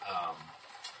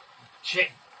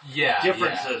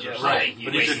 Differences yeah, or something. right. You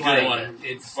But it's a waste good like- one.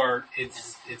 It's Bart.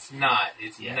 it's not.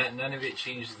 It's Yeah. none of it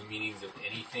changes the meanings of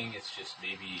anything. It's just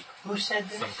maybe who said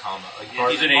this? some comma. Like Yeah,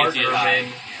 Bart, he's an Bart atheist.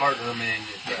 Ehrman. Bart Ehrman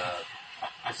is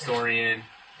a historian.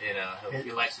 You know,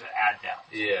 He likes to add down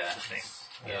yeah. to things.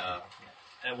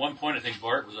 At one point, I think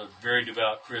Bart was a very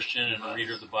devout Christian and a was.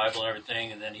 reader of the Bible and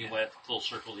everything, and then he went full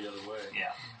circle the other way.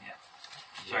 Yeah.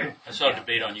 Sorry. I saw a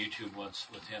debate on YouTube once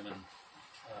with him and.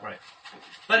 Right.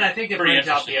 But I think it Pretty brings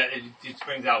out interesting. it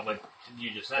brings out what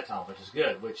you just said, Tom, which is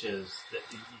good. Which is that,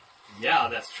 yeah,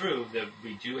 that's true. That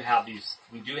we do have these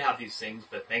things,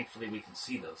 but thankfully we can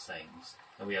see those things,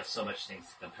 and we have so much things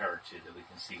to compare it to that we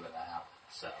can see where that happened.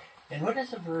 So, And what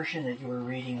is the version that you were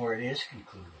reading where it is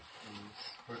concluded?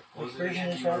 What was version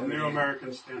it? is that? The New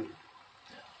American Standard.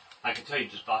 I can tell you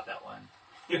just bought that one.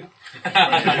 Yeah,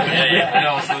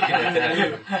 I was looking at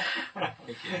that.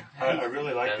 I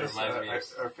really like That this. reminds me of-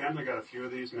 Our family got a few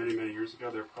of these many, many years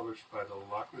ago. They're published by the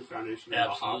Lockman Foundation in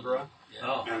Absolutely. La Habra.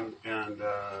 Oh.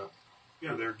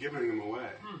 And they're giving them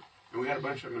away. And we had a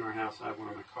bunch of them in our house. I had one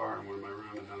in my car and one in my room,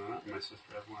 and my sister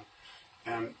had one.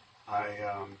 And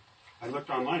I looked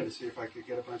online to see if I could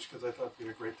get a bunch because I thought it'd be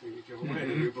a great thing to give away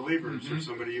to new believers or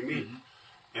somebody you meet.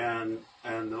 And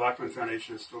the Lockman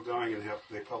Foundation is still going, and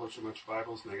they publish a bunch of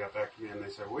Bibles, and they got back to me, and they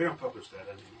said, well, we don't publish that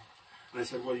anymore. And I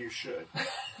said, well, you should.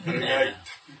 And the guy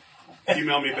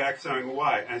emailed me back saying, well,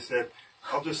 why? And I said,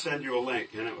 I'll just send you a link.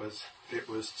 And it was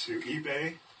to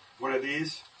eBay, one of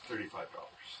these, $35.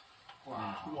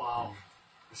 Wow.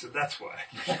 I said, that's why.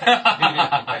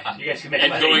 You guys can make And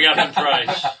money. going up in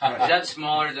price. Is that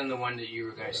smaller than the one that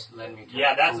you guys led me to?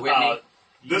 Yeah, that's For Whitney? about.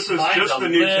 This is Mine's just a the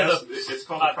New little- Testament. It's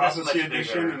called about the this Prophecy much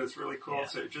Edition, bigger. and it's really cool. Yeah.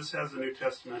 So it just has the New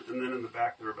Testament, and then in the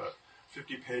back there are about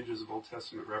 50 pages of Old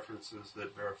Testament references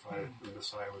that verify the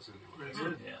Messiah was in the Old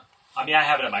Testament. Yeah. I mean, I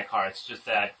have it in my car. It's just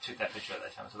that I took that picture at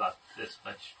that time. It's about this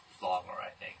much longer,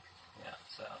 I think. Yeah.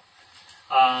 So,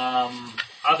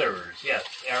 others, yes,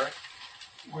 Eric.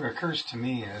 What occurs to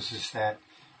me is that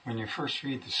when you first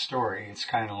read the story, it's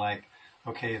kind of like,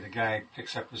 okay, the guy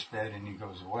picks up his bed and he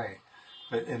goes away.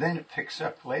 But then it picks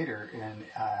up later in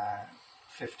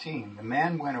 15. The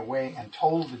man went away and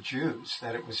told the Jews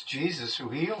that it was Jesus who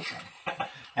healed him.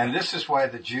 And this is why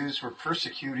the Jews were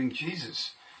persecuting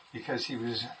Jesus, because he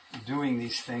was doing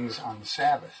these things on the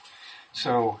Sabbath.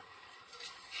 So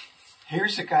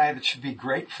here's a guy that should be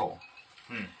grateful.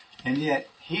 And yet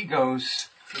he goes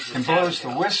and blows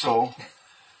the whistle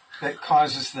that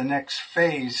causes the next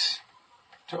phase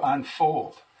to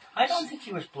unfold. I don't think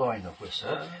he was blowing the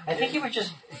whistle. I think he was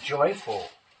just joyful.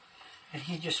 And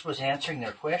he just was answering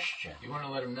their question. You want to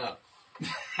let him know.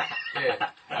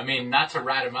 Yeah. I mean, not to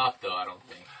rat him out, though, I don't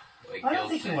think. Like, I don't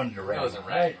think he wanted to rat He wasn't him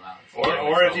ratting him out.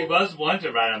 Or if he was one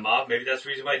to rat him off, maybe that's the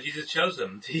reason why Jesus chose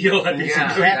him to heal every Yeah,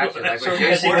 single exactly. people. So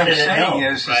because he what I'm wanted to saying know.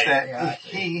 is Right. that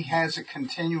he has a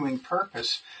continuing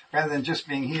purpose rather than just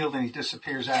being healed and he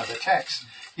disappears out of the text.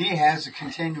 He has a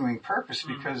continuing purpose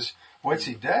because what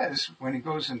he does when he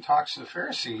goes and talks to the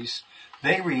Pharisees,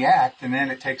 they react and then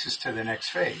it takes us to the next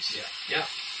phase. Yeah.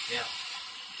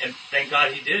 And thank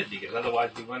God he did, because otherwise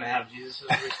we wouldn't have Jesus'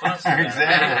 response to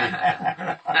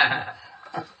that.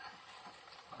 Exactly.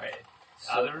 Right.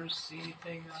 Others see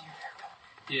anything?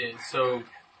 Yeah, so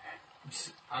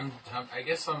I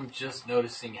guess I'm just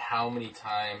noticing how many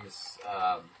times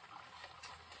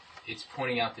it's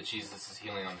pointing out that Jesus is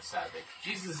healing on the Sabbath.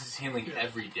 Jesus is healing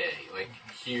every day. Like,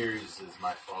 here's is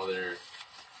my Father,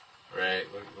 right?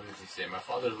 What does he say? My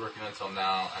Father is working until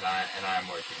now, and I am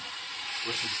working.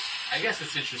 Which is, I guess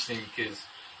it's interesting because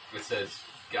it says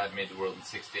God made the world in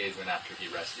 6 days, and after he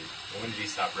rested. Well, when did he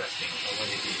stop resting? Or when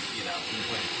did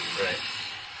he, right?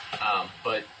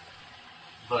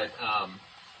 But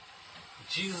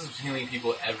Jesus was healing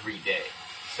people every day,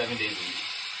 7 days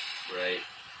a week, right?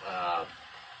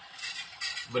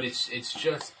 But it's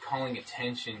just calling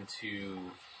attention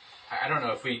to. I don't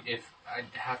know if I'd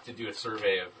have to do a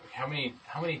survey of how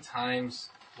many times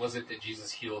was it that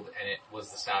Jesus healed and it was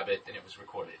the Sabbath and it was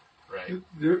recorded, right?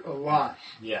 There a lot.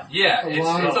 Yeah. Yeah, it's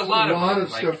a lot of them.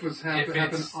 Stuff was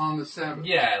happened on the Sabbath.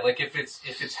 Yeah, like if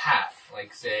it's half,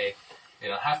 like say,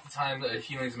 half the time the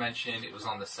healing's mentioned, it was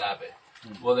on the Sabbath.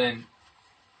 Mm-hmm. Well then,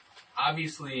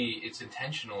 obviously it's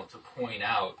intentional to point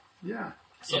out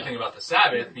something about the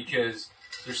Sabbath because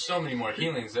there's so many more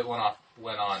healings that went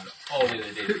on all the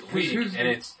other days of the week, and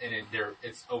it's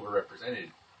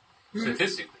overrepresented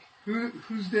statistically.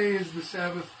 Whose day is the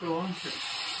Sabbath belong to?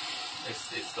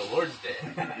 It's the Lord's Day.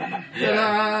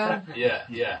 Yeah.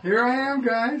 Yeah. Here I am,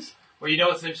 guys. Well, you know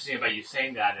what's interesting about you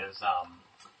saying that is,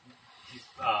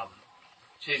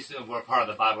 Chase, we're part of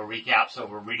the Bible recap, so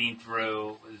we're reading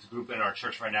through, there's a group in our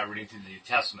church right now reading through the New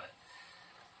Testament.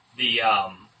 The,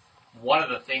 one of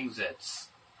the things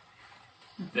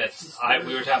we were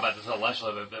talking about this at lunch a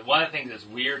little bit, but one of the things that's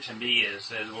weird to me is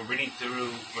that we're reading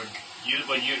through, what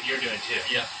you're doing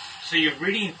too. Yeah. So you're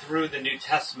reading through the New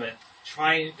Testament,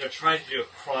 they're trying to do it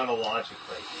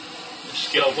chronologically.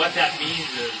 So what that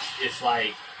means is, it's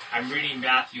like, I'm reading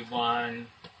Matthew 1,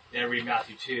 then I read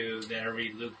Matthew 2, then I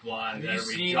read Luke 1, then I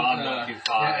read John 1 through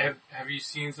 5. Have you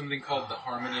seen something called the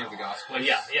Harmony of the Gospels? Well,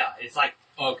 yeah, it's like,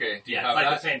 okay. it's like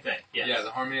the same thing. Yes. Yeah,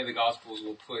 the Harmony of the Gospels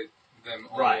will put them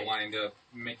all Right. lined up,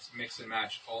 mix and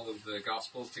match all of the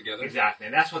Gospels together. Exactly,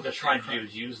 and that's what they're trying to do,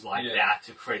 is use like Yeah. that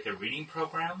to create their reading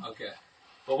program. Okay.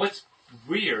 But what's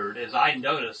weird is I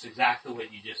noticed exactly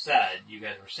what you just said. You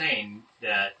guys were saying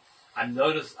that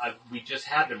we just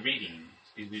had the reading,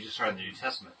 because we just started the New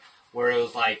Testament, where it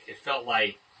was like, it felt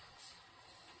like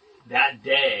that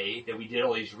day that we did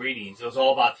all these readings, it was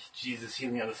all about Jesus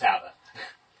healing on the Sabbath.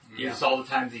 Jesus, all the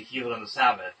times he healed on the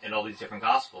Sabbath in all these different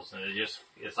Gospels, and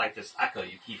it's like this echo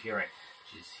you keep hearing.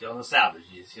 Jesus healed on the Sabbath,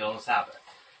 Jesus healed on the Sabbath.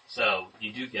 So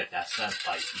you do get that sense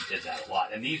like he did that a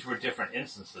lot. And these were different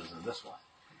instances in this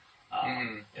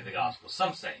one, in the Gospel.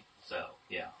 Some say. So,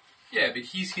 yeah. Yeah, but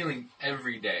he's healing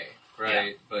every day, right?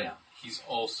 Yeah, But he's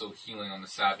also healing on the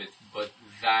Sabbath. But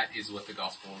that is what the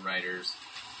Gospel writers,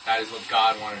 that is what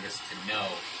God wanted us to know,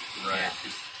 right?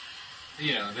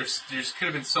 You know, there's could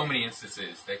have been so many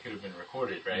instances that could have been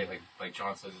recorded, right? Like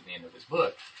John says at the end of his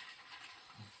book,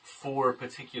 for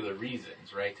particular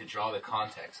reasons, right? To draw the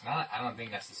context. I don't think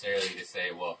necessarily to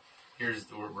say, well,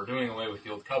 we're doing away with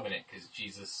the old covenant because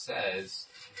Jesus says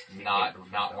not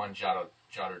one jot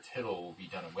or tittle will be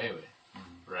done away with,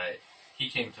 right? He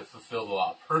came to fulfill the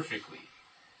law perfectly,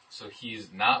 so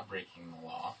he's not breaking the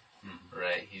law,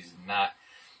 right? He's not.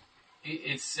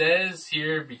 It says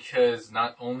here because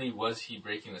not only was he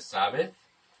breaking the Sabbath,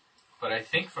 but I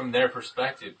think from their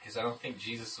perspective, because I don't think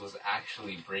Jesus was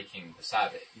actually breaking the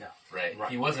Sabbath. No. Right?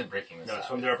 He wasn't breaking the Sabbath.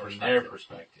 From their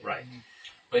perspective. Right.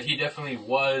 But he definitely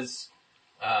was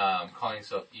calling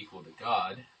himself equal to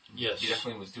God. Yes. He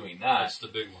definitely was doing that. That's the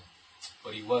big one.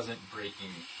 But he wasn't breaking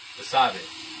the Sabbath.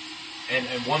 And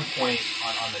at one point,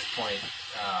 on this point,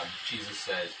 Jesus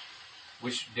said,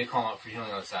 which they call out for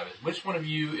healing on the Sabbath. Which one of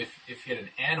you, if you had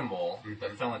an animal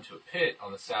that fell into a pit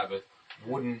on the Sabbath,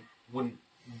 wouldn't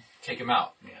take him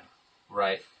out? Yeah.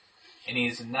 Right? And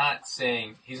he's not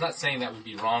saying that would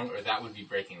be wrong or that would be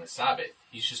breaking the Sabbath.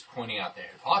 He's just pointing out their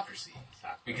hypocrisy.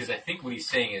 Exactly. Because I think what he's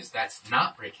saying is that's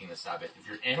not breaking the Sabbath. If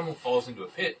your animal falls into a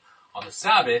pit on the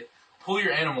Sabbath, pull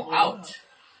your animal out.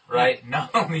 Right? Not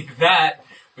only that,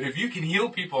 but if you can heal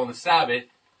people on the Sabbath,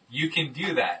 you can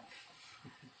do that.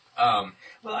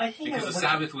 Well, I think because the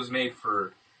Sabbath was made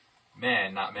for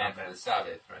man, not man for the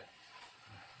Sabbath. Right.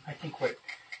 I think what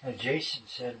Jason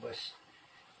said was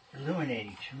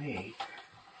illuminating to me,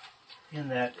 in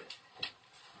that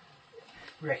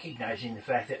recognizing the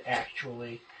fact that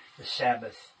actually the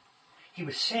Sabbath, he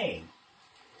was saying,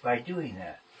 by doing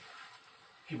that,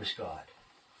 he was God.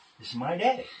 This is my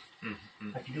day.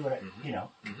 I can do what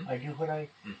I do what I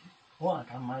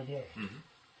want on my day.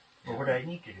 Or what I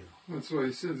need to do. That's what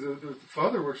he says. The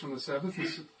Father works on the Sabbath,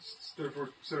 and therefore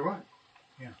so do I.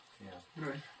 Yeah.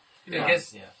 Right. I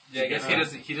guess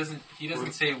he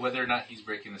doesn't say whether or not he's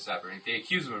breaking the Sabbath. They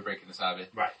accuse him of breaking the Sabbath,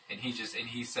 right? And he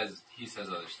says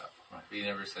other stuff, right? But he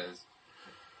never says,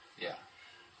 yeah.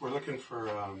 We're looking for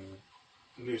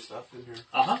new stuff in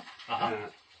here.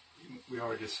 We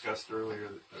already discussed earlier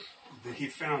that he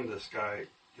found this guy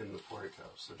in the portico,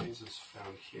 so Jesus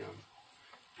found him.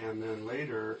 And then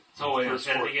later... So wait,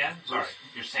 say it again? Sorry.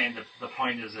 You're saying the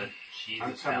point is that Jesus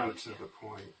I'm coming to the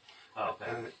point. Oh,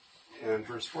 okay. And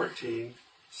verse 14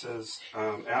 says,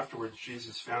 afterwards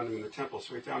Jesus found him in the temple.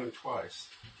 So he found him twice.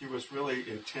 He was really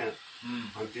intent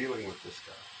on dealing with this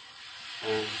guy.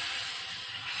 And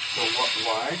so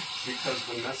why? Because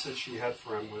the message he had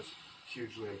for him was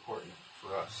hugely important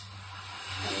for us.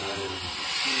 And that is,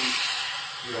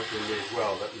 you have been made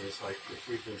well. That means, like, if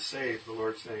we've been saved, the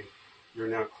Lord's saying, you're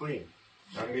now clean.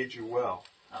 That made you well.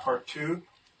 Part 2,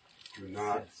 do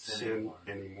not sin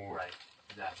anymore. Right,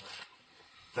 exactly.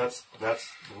 That's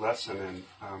the lesson, and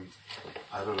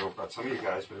I don't know about some of you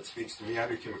guys, but it speaks to me. I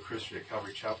became a Christian at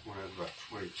Calvary Chapel when I was about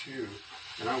 22,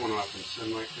 and I went off and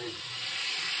sinned like crazy.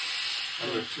 I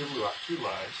lived two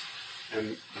lives,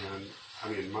 and I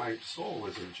mean, my soul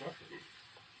was in jeopardy,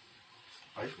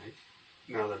 I think,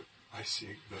 now that I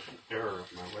see the error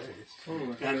of my ways.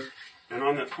 Totally. And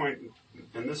on that point,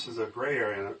 and this is a gray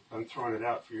area, and I'm throwing it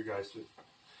out for you guys to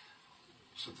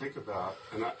think about,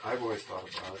 and I've always thought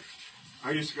about it.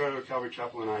 I used to go to a Calvary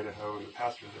Chapel in Idaho, and the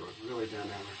pastor there was really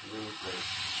dynamic and really great.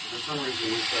 For some reason,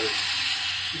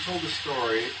 he told the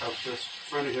story of this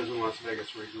friend of his in Las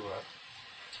Vegas where he grew up.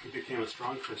 He became a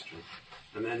strong Christian,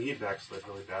 and then he backslid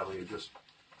really badly and just,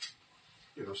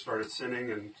 started sinning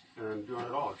and doing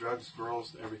it all, drugs,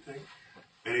 girls, everything.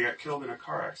 And he got killed in a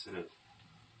car accident.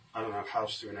 I don't know how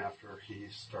soon after he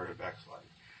started backsliding.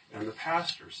 And the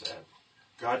pastor said,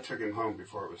 God took him home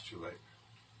before it was too late.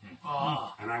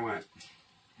 Oh. And I went,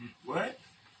 what?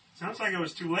 Sounds like it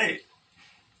was too late.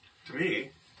 To me.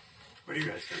 What do you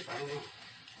guys think? I don't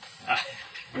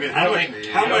know. I mean,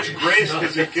 how much grace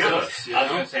does He give us? You I was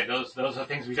know? going to say those are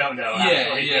things we don't know. Yeah,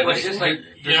 actually. yeah. Well, it's just like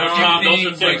You know, Tom, those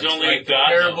are things like, only like the God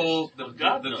parable,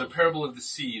 knows. the parable of the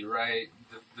seed, right?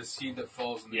 The seed that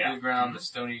falls in the good ground, the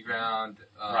stony ground,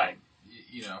 Right.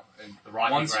 You know, and The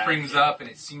rocky one ground, springs yeah. up and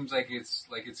it seems like it's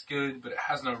good, but it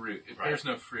has no root. It Right. bears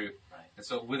no fruit, Right. and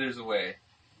so it withers away.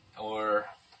 Or,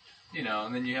 you know,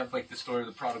 and then you have like the story of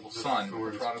the prodigal son.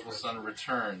 Where the prodigal son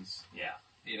returns. Yeah.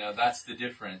 You know, that's the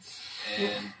difference.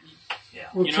 And Yeah.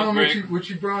 Well, You know, Tom, Greg- what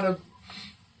you brought up,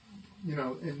 you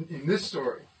know, in this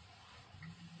story,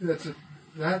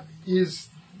 that is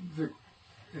the,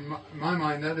 in my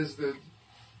mind, that is the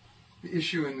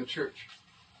issue in the church,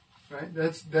 right?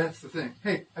 That's the thing.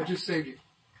 Hey, I just saved you,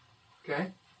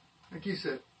 okay? Like you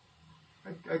said,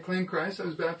 I claim Christ. I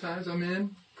was baptized. I'm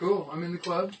in. Cool. I'm in the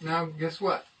club. Now, guess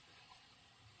what?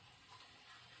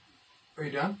 Are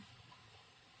you done?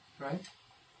 Right?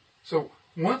 So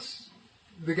once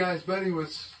the guy's buddy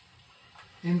was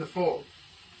in the fold,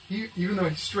 even though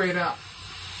he's straight out,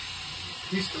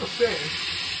 he's still saved.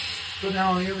 But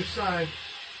now on the other side,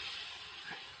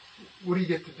 what do you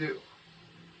get to do?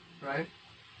 Right?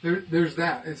 There's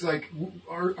that. It's like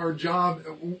our job,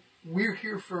 we're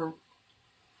here for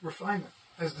refinement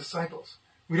as disciples.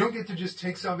 We don't get to just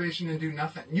take salvation and do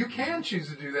nothing. You can choose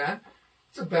to do that.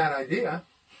 It's a bad idea.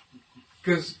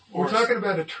 Because we're talking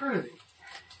about eternity.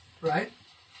 Right?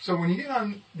 So when you get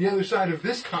on the other side of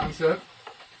this concept,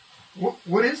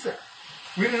 what is there?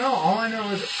 We don't know. All I know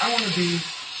is I want to be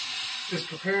as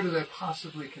prepared as I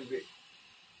possibly can be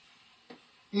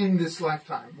in this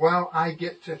lifetime, while I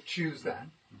get to choose that.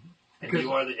 And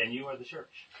you are the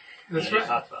church. That's And you right.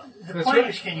 talked about. The That's point right.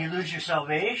 is, can you lose your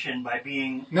salvation by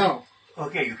being... No.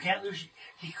 Okay, you can't lose...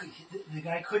 The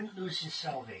guy couldn't lose his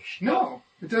salvation. No.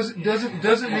 It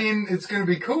doesn't mean it's going to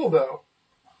be cool, though.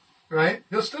 Right?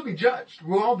 He'll still be judged.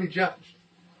 We'll all be judged.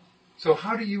 So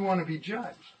how do you want to be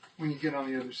judged when you get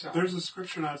on the other side? There's a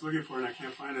scripture I was looking for, and I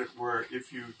can't find it, where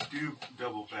if you do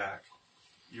double back,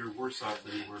 you're worse off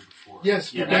than you were before.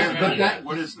 Yes, Yeah, but that...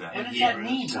 What is that? What does that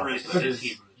mean? Where is But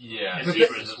that? yeah,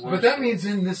 But that means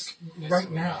in this right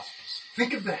now.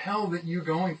 Think of the hell that you're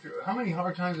going through. How many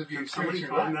hard times have you Can experienced in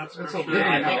somebody your find life? that That's a scripture? living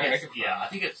I hell. think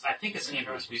it's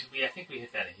Hebrews. I think we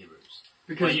hit that in Hebrews.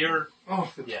 Because But you're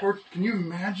the torture. Can you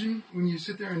imagine when you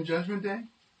sit there in Judgment Day,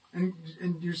 and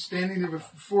you're standing there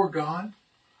before God,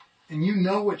 and you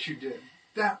know what you did?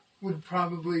 That would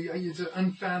probably it's an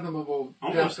unfathomable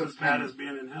Almost depth as of bad pain. as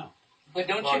being in hell. But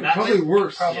don't Well, you? that's- Probably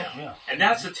worse. Yeah. And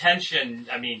that's a tension.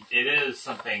 I mean, it is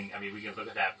something. I mean, we can look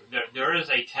at that. There is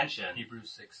a tension.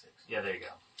 Hebrews 6:6. Yeah, there you go.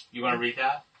 You want to read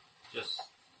that? Just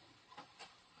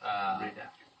read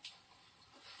that.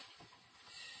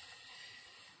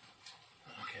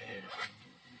 Okay, let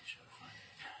me try to find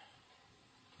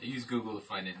it. I use Google to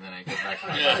find it, and then I go back to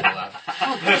my Bible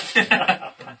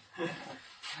app.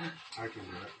 I can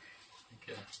do it.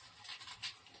 Okay.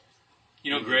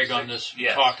 You know, Greg, on this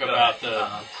Yes, talk go about ahead.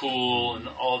 the pool and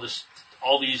all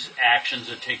these actions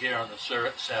that take care on the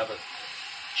Sabbath,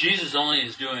 Jesus only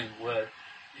is doing what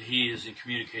he is in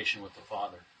communication with the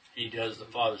Father. He does the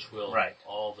Father's will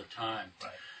all the time.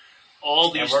 Right.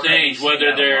 All these And we're gonna be things, seeing whether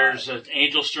that a there's lot. an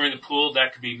angel stirring the pool,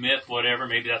 that could be myth, whatever.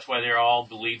 Maybe that's why they all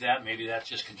believe that. Maybe that's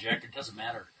just conjecture. It doesn't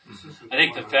matter. I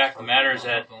think the fact of the matter is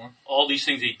that all these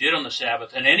things he did on the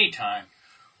Sabbath and any time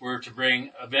were to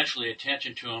bring eventually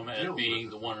attention to him as being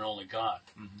the one and only God.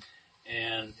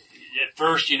 And at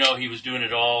first, you know, he was doing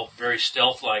it all very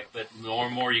stealth-like, but more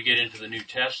and more you get into the New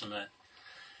Testament,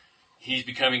 he's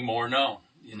becoming more known,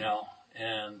 you know,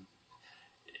 and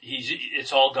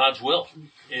it's all God's will.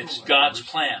 It's God's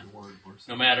plan.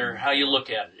 No matter how you look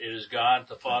at it, it is God,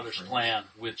 the Father's plan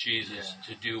with Jesus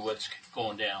to do what's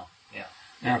going down. Yeah.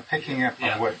 Now, picking up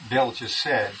on what Bill just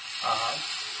said,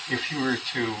 if you were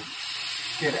to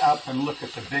get up and look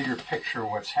at the bigger picture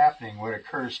of what's happening, what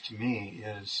occurs to me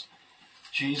is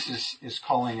Jesus is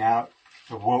calling out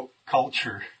the woke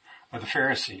culture of the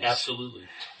Pharisees. Absolutely.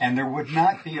 And there would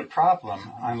not be a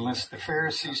problem unless the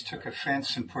Pharisees took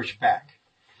offense and pushed back.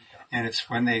 And it's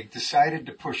when they decided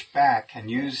to push back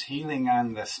and use healing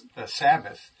on the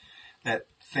Sabbath that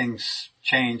things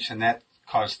changed, and that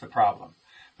caused the problem.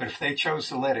 But if they chose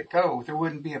to let it go, there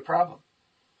wouldn't be a problem.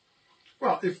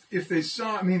 Well, if they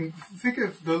saw, I mean, think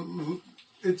of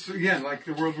it's again like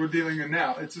the world we're dealing in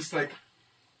now. It's just like,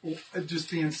 just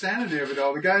the insanity of it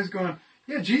all. The guy's going,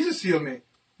 yeah, Jesus healed me.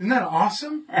 Isn't that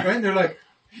awesome? Right? And they're like,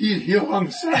 he healed on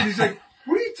the Sabbath. He's like,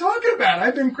 what are you talking about?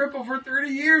 I've been crippled for 30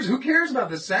 years. Who cares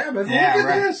about the Sabbath? Yeah, Look at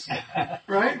right. this.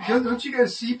 Right? Don't you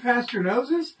guys see past your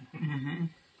noses? Mm-hmm.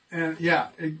 And yeah,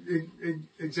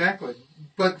 exactly.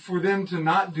 But for them to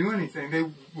not do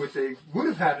anything, what they would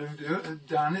have had to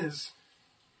done is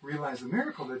realize the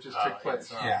miracle that just took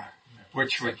place. Yeah,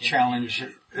 which would challenge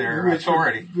their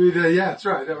authority. Yeah, that's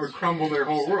right. That would crumble their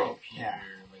whole world. Yeah.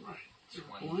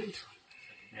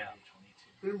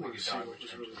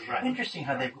 Interesting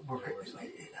how they were,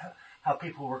 how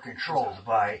people were controlled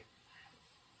by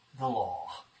the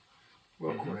law,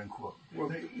 quote unquote.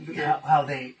 How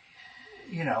they,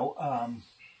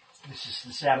 this is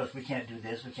the Sabbath. We can't do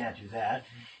this. We can't do that.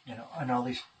 And all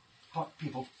these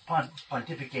people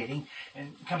pontificating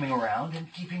and coming around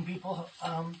and keeping people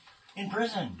in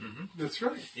prison. Mm-hmm. That's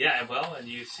right. Yeah, and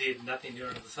you see nothing new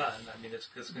under the sun. I mean, it's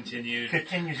continued.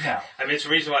 Continues now. I mean, it's the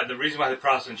reason why the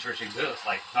Protestant Church exists,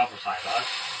 like prophesied about,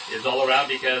 is all around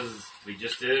because we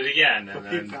just did it again. And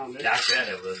then back then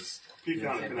it was. Pete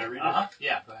found it. Can I read it?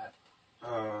 Yeah. Go ahead.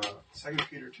 2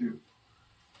 Peter 2.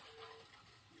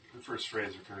 The first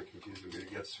phrase are kind of confusing, but it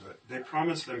gets to it. They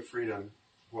promise them freedom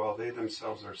while they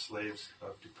themselves are slaves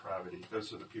of depravity.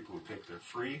 Those are the people who think they're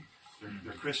free.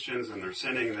 They're Christians and they're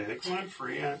sinning, and they think, "Oh, I'm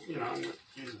free. I'm with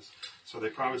Jesus." So they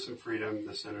promise them freedom.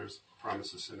 The sinners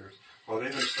promise the sinners, while they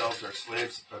themselves are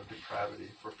slaves of depravity.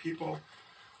 For people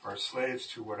are slaves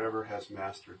to whatever has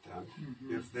mastered them.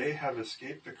 Mm-hmm. If they have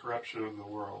escaped the corruption of the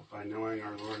world by knowing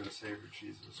our Lord and Savior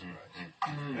Jesus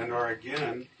Christ, and are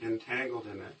again entangled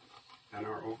in it, and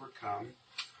are overcome,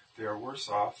 they are worse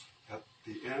off at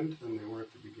the end than they were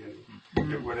at the beginning.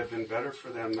 Mm-hmm. It would have been better for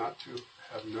them not to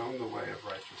have known the way of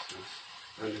righteousness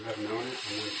than to have known it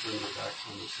and then turn their backs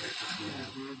on the sacred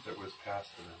command that was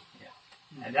passed to them.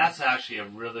 Yeah. And that's actually a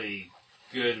really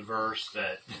good verse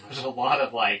that there's a lot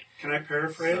of like... Can I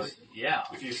paraphrase? So, yeah.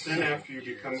 If you sin after you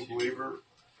become a believer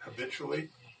habitually...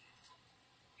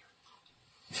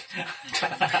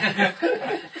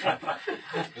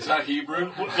 Is that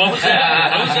Hebrew? What was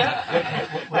that?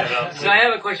 So I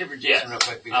have a question for Jason real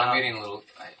quick because I'm getting a little...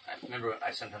 I remember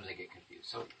sometimes I get confused.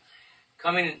 So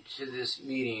coming into this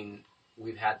meeting,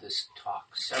 we've had this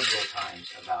talk several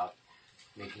times about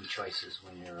making choices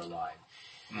when you're alive.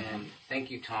 Mm-hmm. And thank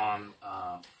you, Tom,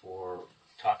 for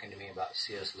talking to me about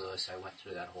C.S. Lewis. I went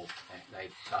through that whole thing. I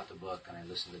got the book and I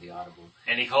listened to the Audible.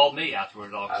 And he called me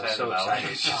afterward all excited about it. I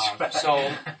was so excited.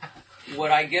 So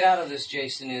what I get out of this,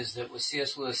 Jason, is that what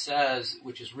C.S. Lewis says,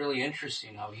 which is really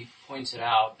interesting, how he points it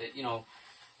out, that,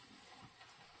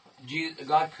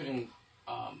 God couldn't,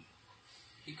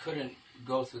 he couldn't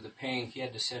go through the pain. He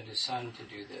had to send his son to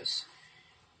do this.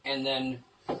 And then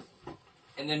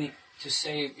to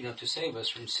save us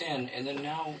from sin, and then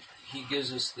now he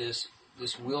gives us this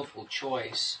willful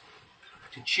choice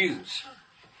to choose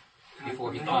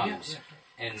before he comes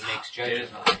and makes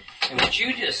judgment. And what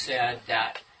you just said,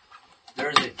 that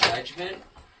there's a judgment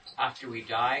after we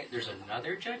die, there's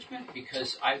another judgment,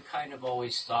 because I've kind of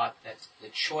always thought that the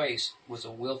choice was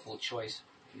a willful choice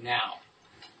now.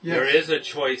 Yes. There is a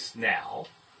choice now,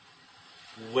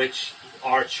 which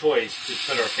our choice to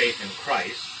put our faith in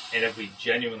Christ. And if we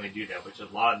genuinely do that, which is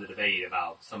a lot of the debate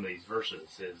about some of these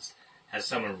verses, is has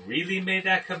someone really made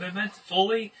that commitment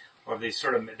fully, or have they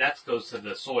sort of, that goes to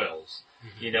the soils.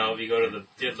 Mm-hmm. If you go to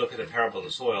look at the parable of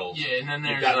the soils, and then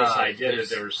you've got this idea that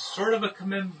there's sort of a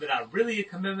commitment, but not really a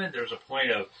commitment. There's a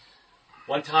point of,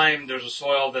 one time there's a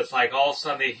soil that's like, all of a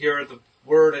sudden they hear the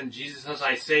word and Jesus says,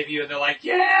 "I save you," and they're like,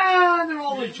 yeah, and they're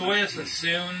all joyous, and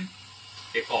soon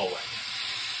they fall away.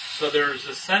 So there's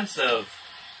a sense of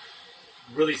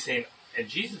really saying, and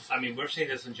Jesus, we're seeing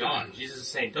this in John. Jesus is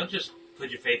saying, don't just put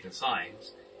your faith in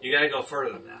signs. You got to go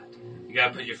further than that. You got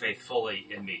to put your faith fully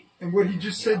in me. And what he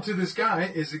just said to this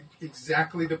guy is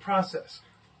exactly the process.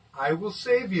 I will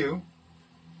save you.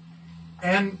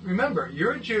 And remember,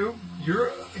 you're a Jew. You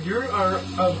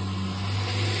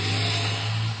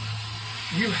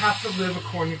have to live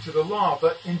according to the law.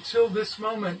 But until this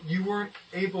moment, you weren't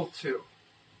able to.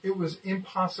 It was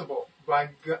impossible,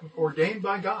 ordained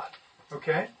by God.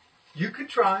 Okay? You could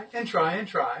try and try and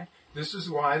try. This is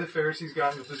why the Pharisees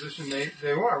got in the position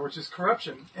they were, which is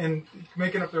corruption and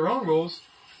making up their own rules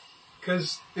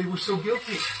because they were so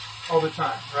guilty all the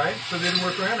time, right? So they didn't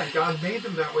work around it. God made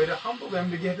them that way to humble them,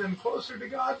 to get them closer to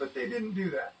God, but they didn't do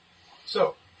that.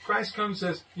 So Christ comes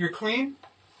and says, you're clean.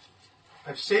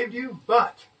 I've saved you,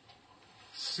 but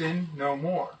sin no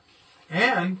more.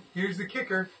 And here's the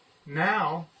kicker.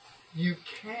 Now you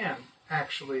can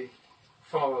actually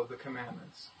follow the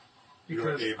commandments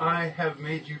because I have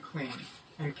made you clean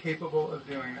and capable of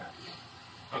doing that.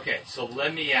 Okay, so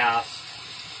let me ask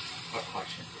a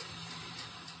question here.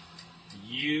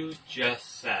 You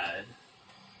just said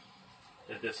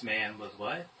that this man was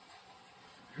what?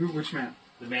 Which man?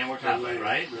 The man we're talking about,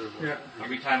 right? Yeah. Are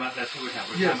we talking about that's who we're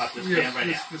talking about? We're Yes, talking about this yes, man right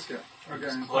now. this guy.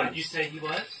 Okay. What did you say he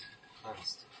was?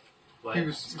 What? He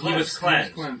was He was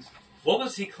cleansed. cleansed. What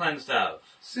was he cleansed of?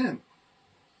 Sin.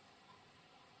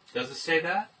 Does it say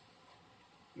that?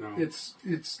 No.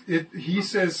 He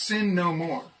says sin no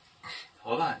more.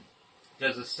 Hold on.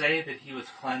 Does it say that he was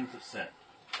cleansed of sin?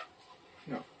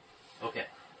 No. Okay.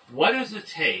 What does it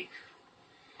take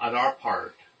on our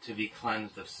part to be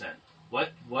cleansed of sin?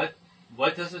 What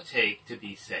does it take to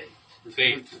be saved?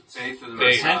 Faith. Faith in the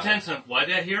Repentance and what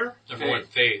did I hear? Number one,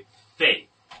 faith. Faith.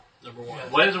 Number one.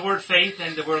 What is the word faith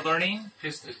and the word learning?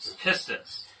 Pistis.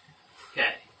 Pistis.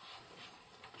 Okay.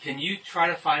 Can you try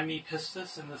to find me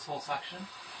pistis in this whole section?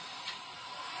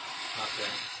 Not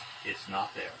there. It's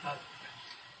not there.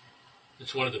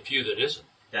 It's one of the few that isn't.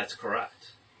 That's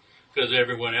correct. Because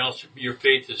everyone else, your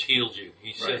faith has healed you.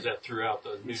 He says Right. that throughout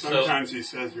the New Sometimes he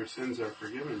says your sins are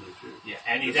forgiven you too. Yeah,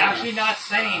 and he's actually not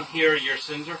saying here your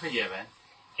sins are forgiven,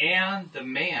 and the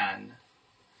man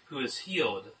who is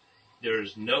healed, there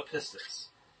is no pistis.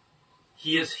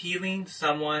 He is healing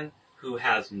someone who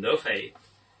has no faith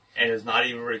and is not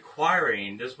even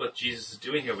requiring, this is what Jesus is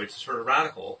doing here, which is sort of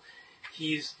radical.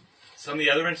 Some of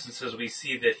the other instances we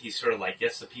see that he sort of like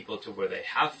gets the people to where they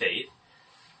have faith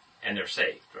and they're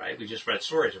saved, right? We just read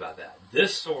stories about that.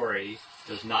 This story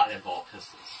does not involve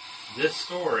pistis. This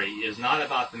story is not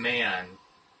about the man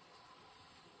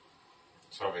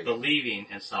believing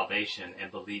in salvation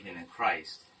and believing in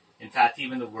Christ. In fact,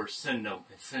 even the word sin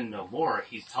no more,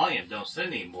 he's telling him don't sin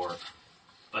anymore.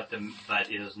 But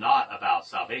it is not about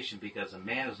salvation because the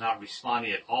man is not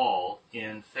responding at all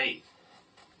in faith.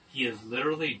 He is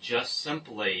literally just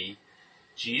simply,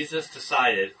 Jesus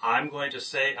decided, I'm going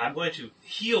to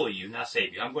heal you, not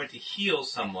save you. I'm going to heal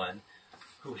someone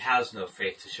who has no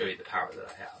faith to show you the power that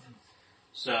I have.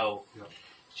 So,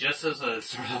 just as a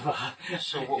sort of a...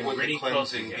 So what would the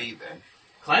cleansing be then?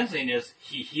 Cleansing is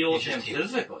he healed him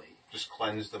physically. Just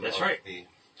cleanse them. That's of right. The,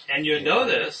 and you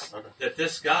notice that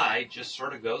this guy just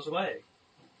sort of goes away.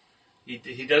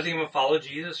 He doesn't even follow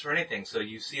Jesus or anything. So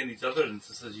you see in these other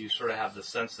instances, you sort of have the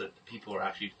sense that the people are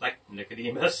actually like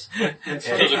Nicodemus.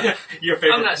 Your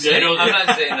favorite. I'm not saying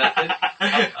nothing.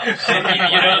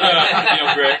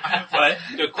 Greg, but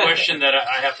the question that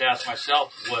I have to ask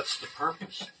myself, what's the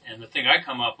purpose? And the thing I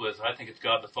come up with, I think it's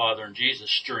God the Father and Jesus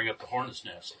stirring up the hornet's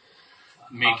nest,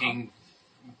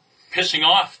 pissing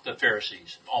off the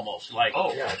Pharisees, almost, like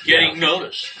getting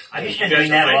noticed. I think he's been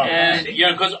doing that long. And,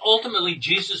 because ultimately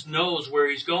Jesus knows where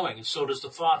he's going, and so does the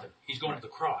Father. He's going to the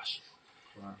cross.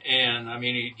 Right. And,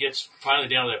 he gets finally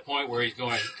down to that point where he's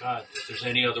going, God, if there's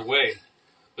any other way,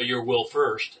 but your will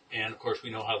first. And, of course, we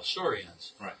know how the story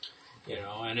ends. Right.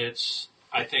 And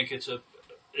I think it's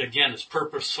it's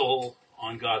purposeful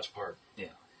on God's part. Yeah.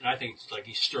 And I think it's like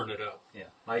he's stirring it up. Yeah.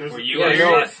 Mike, were you?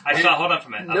 I saw. Hold on for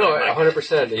a minute. No,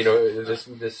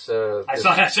 100%. This. I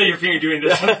saw your finger doing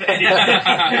this.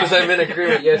 Because I'm in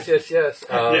agreement. Yes.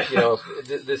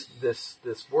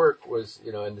 This work was,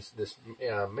 and this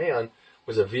man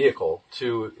was a vehicle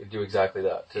to do exactly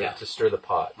that, to stir the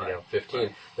pot. 15.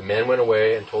 Right. The man went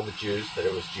away and told the Jews that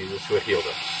it was Jesus who had healed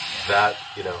him. That,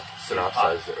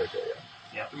 synopsized it right there.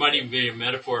 Yeah. There might even be a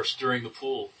metaphor stirring the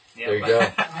pool. Yeah, there you go.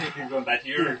 You're going back to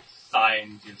your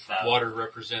signs and stuff. Water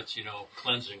represents,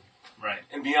 cleansing. Right.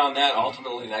 And beyond that,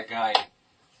 ultimately, that guy,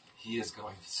 he is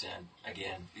going to sin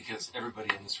again because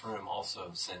everybody in this room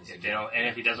also sins. Yeah, and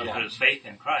if he doesn't put his faith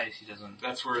in Christ, he doesn't.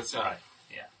 That's where it's at. Right.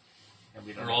 Yeah. And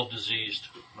we don't We're all diseased.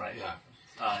 Right. Yeah.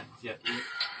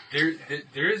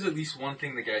 There is at least one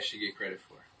thing the guy should get credit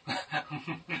for.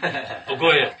 Oh,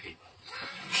 go ahead, Pete.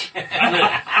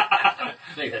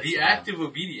 The act of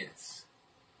obedience,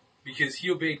 because he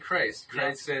obeyed Christ.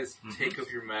 Christ says, "Take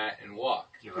up your mat and walk."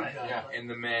 You're right. Yeah, and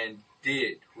the man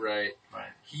did. Right. Right.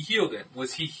 He healed him.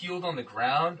 Was he healed on the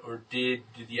ground, or did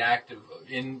the act of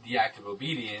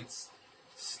obedience,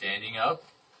 standing up,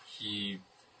 he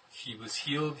was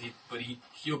healed. But he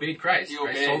obeyed Christ.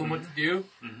 Christ told him what to do.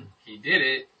 Mm-hmm. He did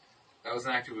it. That was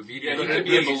an act of obedience. Yeah, he could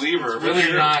be a believer.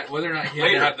 Whether or not he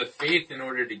had to have the faith in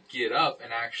order to get up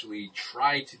and actually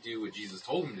try to do what Jesus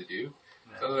told him to do.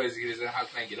 No. Otherwise, he says, "How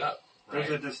can I get up?" Right?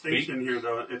 There's a distinction here,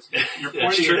 though. You're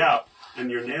pointing it out, and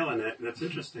you're nailing it. And it's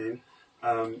interesting,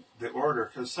 the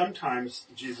order, because sometimes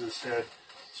Jesus said,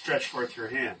 "Stretch forth your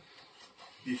hand."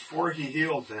 Before he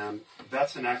healed them,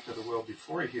 that's an act of the will.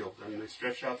 Before he healed them, they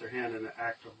stretched out their hand in an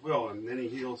act of will, and then he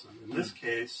heals them. In this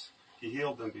case, he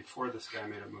healed them before this guy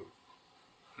made a move.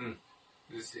 Did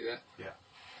you see that? Yeah.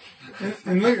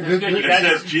 And look,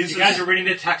 you guys are reading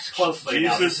the text closely.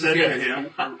 Jesus said to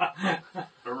him,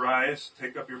 "Arise,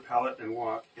 take up your pallet and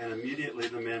walk." And immediately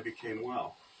the man became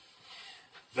well.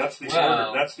 That's the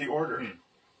order. That's the order.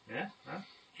 Yeah. Huh?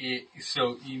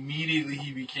 So immediately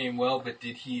he became well, but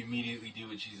did he immediately do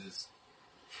what Jesus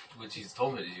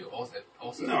told him to do?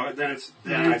 Also, no. Then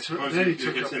I suppose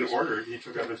it's in order. He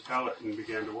took up his pallet and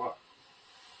began to walk.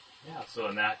 Yeah. So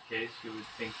in that case, you would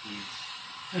think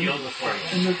he's healed before.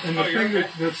 And the thing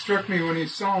that struck me when he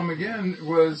saw him again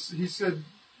was he said,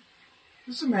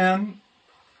 "This is a man."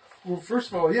 Well, first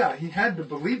of all, yeah, he had to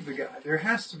believe the guy. There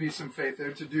has to be some faith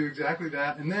there to do exactly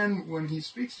that. And then when he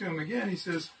speaks to him again, he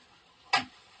says,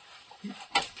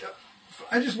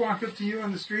 I just walked up to you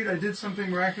on the street. I did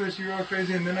something miraculous. You were all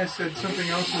crazy. And then I said something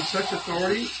else with such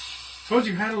authority. Told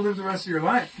you how to live the rest of your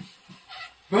life.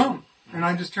 Boom. And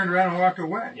I just turned around and walked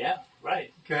away. Yeah,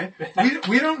 right. Okay.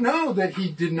 We don't know that he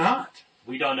did not.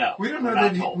 We don't know. We don't know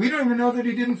that we don't even know that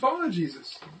he didn't follow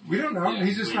Jesus. We don't know. Yeah,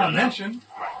 He's just not mentioned.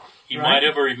 He might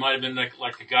have, or he might have been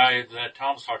like the guy that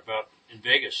Tom's talked about in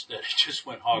Vegas that just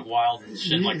went hog wild and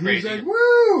sinned like crazy. He's like,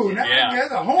 woo! Now I get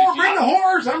the whore, bring the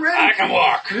whores, I'm ready. I can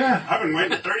walk. Yeah. I've been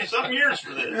waiting 30-something years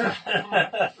for this.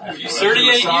 If you're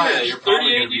 38 years, you're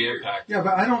 38 years. Yeah,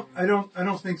 but I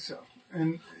don't think so.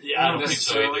 And I don't think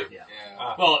so either.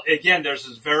 Yeah. Well, again, this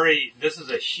is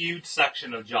a huge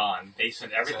section of John based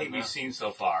on everything we've seen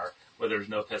so far where there's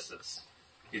no pistis.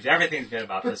 Because everything's been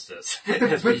about pistis,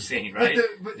 as we've seen, right?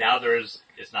 Now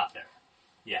it's not there.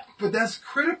 Yeah. But that's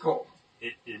critical.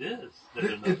 It is that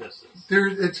there's no pistis.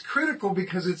 It's critical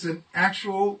because it's an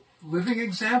actual living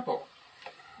example.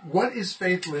 What is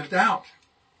faith lived out?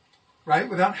 Right?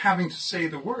 Without having to say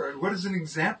the word. What is an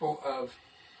example of,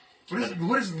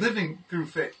 what is living through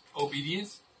faith?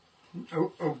 Obedience?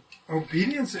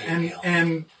 Obedience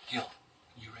and... Gil,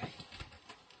 you ready?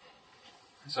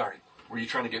 Sorry. Were you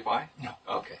trying to get by? No.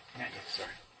 Okay. Not yet.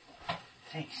 Sorry.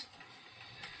 Thanks.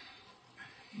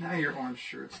 Now your orange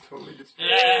shirt's totally displayed.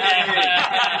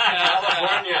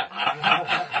 California.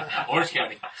 Orange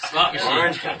County. Slot machine.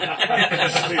 Orange County.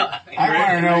 I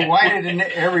want to know, why didn't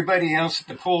everybody else at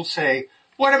the pool say,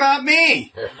 what about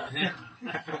me? It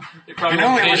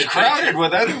was crowded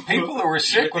with other people that were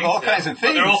sick with all kinds of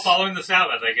things. Well, they're all following the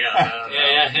Sabbath, I guess.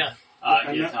 Yeah.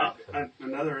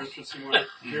 Another interesting one.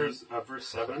 Here's verse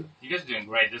 7. You guys are doing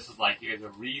great. This is like, you guys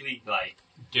are really like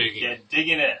digging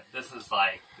in. This is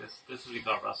like, this is what we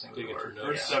call wrestling with the word.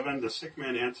 Verse 7, the sick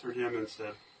man answered him and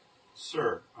said,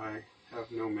 Sir, I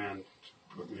have no man to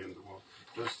put me in the well.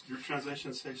 Does your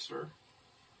translation say sir?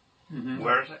 Mm-hmm.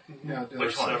 Where is it? Yeah,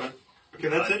 Which one? 7. Okay,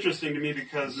 that's interesting to me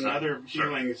because in other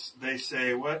healings they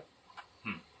say what?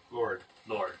 Lord.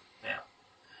 Yeah.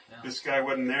 This guy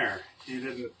wasn't there. He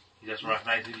just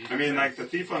recognized it. I mean, like the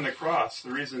thief on the cross,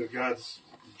 the reason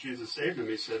Jesus saved him,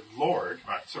 he said, Lord.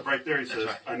 Right. So right there he says,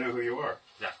 I know who you are.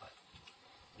 Exactly.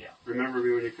 Yeah. Remember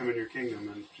me when you come in your kingdom.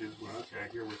 And Jesus went, okay,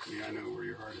 here with me. I know where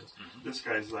your heart is. Mm-hmm. This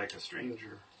guy's like a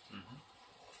stranger.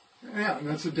 Mm-hmm. Yeah, and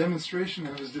that's a demonstration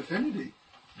of his divinity.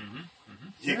 Mm-hmm.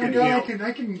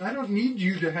 Mm-hmm. I don't need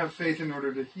you to have faith in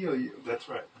order to heal you. That's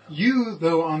right. You,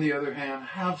 though, on the other hand,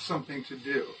 have something to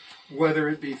do, whether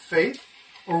it be faith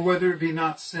or whether it be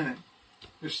not sinning.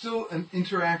 There's still an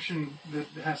interaction that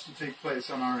has to take place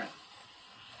on our end.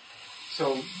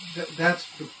 So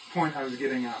that's the point I was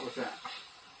getting at with that.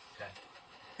 Okay.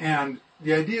 And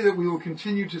the idea that we will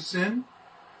continue to sin,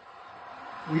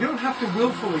 we don't have to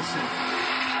willfully sin.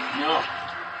 No.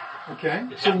 Okay?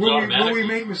 So will we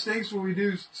make mistakes? Will we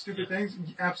do stupid things?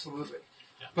 Absolutely.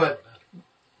 Yeah. But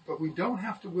we don't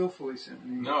have to willfully sin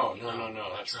anymore.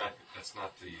 No. That's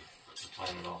not the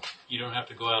plan at all. You don't have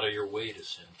to go out of your way to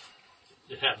sin.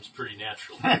 It happens pretty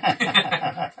naturally.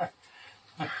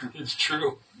 It's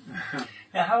true.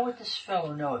 Now, how would this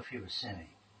fellow know if he was sinning?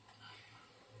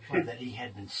 Or that he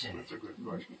had been sinning? That's a good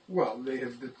question. Well, they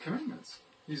have the commandments.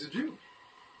 He's a Jew.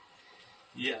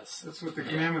 Yes. That's what the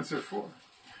commandments are for.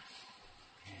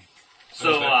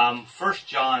 So, 1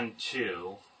 John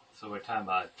 2, so we're talking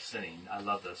about sinning. I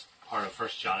love this part of 1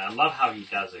 John. I love how he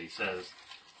does it. He says,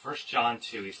 1 John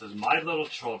 2, he says, My little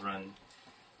children,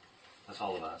 that's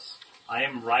all of us, I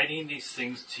am writing these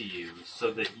things to you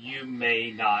so that you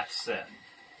may not sin.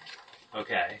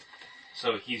 Okay?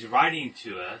 So he's writing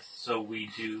to us so we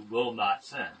will not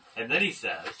sin. And then he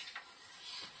says,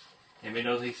 anybody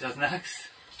know what he says next?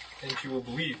 And you will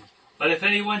believe. But if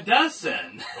anyone does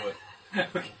sin...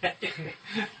 Okay.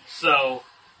 So,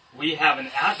 we have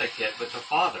an advocate with the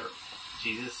Father,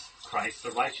 Jesus Christ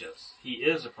the righteous. He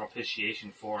is a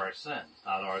propitiation for our sins,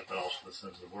 not ours, but also the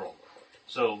sins of the world.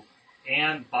 So,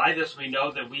 and by this we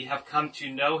know that we have come to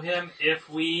know him if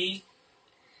we...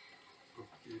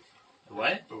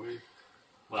 What? Believe.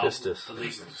 Well, Pistis.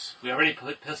 Believe. We already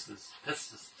put pistis.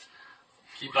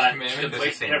 Keep but the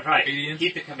commandments. wait, right,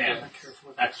 keep the commandments.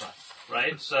 Excellent.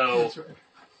 Right? So That's right.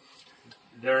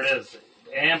 there it is.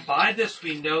 And by this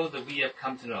we know that we have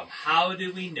come to know him. How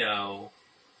do we know?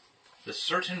 The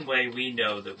certain way we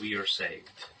know that we are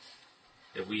saved,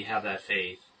 that we have that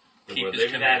faith, that Keep we're his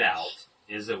living that commandments.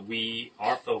 out, is that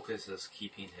our focus is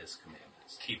keeping his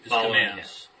commandments. Keep his following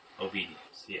commands. him.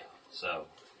 Obedience. Yeah. So,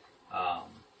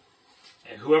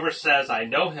 and whoever says, I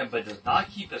know him, but does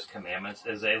not keep his commandments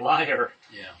is a liar.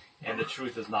 Yeah. And the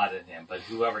truth is not in him. But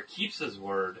whoever keeps his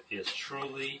word is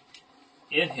truly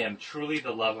in him. Truly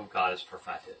the love of God is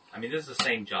perfected. I mean, this is the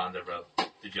same John that wrote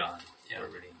the John we're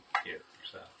reading here.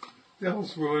 So.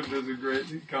 Dallas Willard does a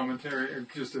great commentary, or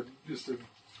just a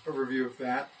review of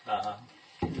that. Uh-huh.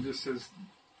 He just says,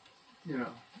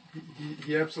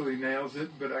 he absolutely nails it,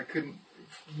 but I couldn't,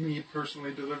 me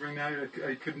personally delivering that,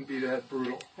 I couldn't be that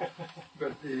brutal.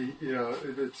 But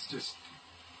it's just.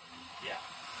 Yeah.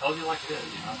 Told you like it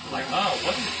is. Like, oh,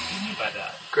 what do you mean by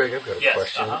that? Greg, I've got a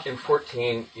question. Uh-huh. In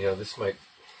 14, this might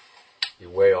be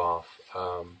way off,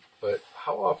 but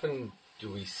how often do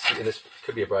we see, and this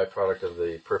could be a byproduct of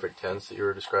the perfect tense that you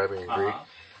were describing in Greek,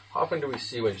 how often do we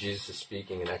see when Jesus is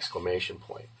speaking an exclamation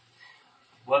point?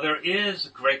 Well, there is,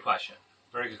 great question.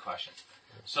 Very good question.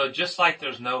 So just like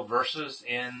there's no verses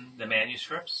in the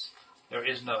manuscripts, there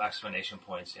is no exclamation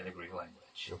points in the Greek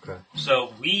language. Okay.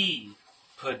 So we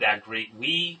put that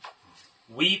we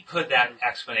put that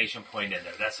exclamation point in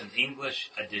there. That's an English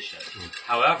addition.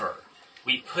 However,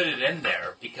 we put it in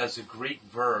there because the Greek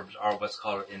verbs are what's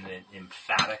called in an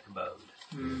emphatic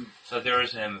mode. So there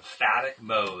is an emphatic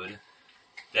mode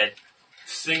that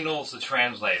signals the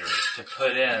translator to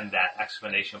put in that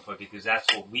exclamation point, because that's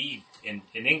what we, in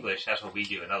English, that's what we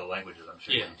do. In other languages, I'm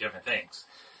sure you do different things.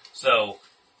 So,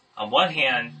 on one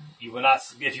hand, you will not,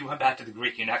 if you went back to the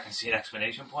Greek, you're not going to see an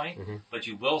exclamation point, but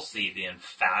you will see the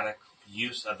emphatic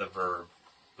use of the verb,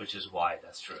 which is why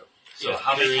that's true. So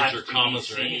how many times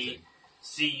do we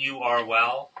see you are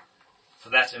well? So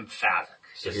that's emphatic.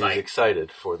 So It's he was like, excited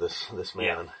for this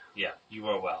man. yeah, you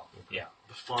are well. Yeah.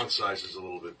 The font size is a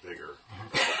little bit bigger.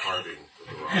 The carving.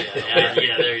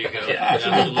 Yeah, there you go. Yeah.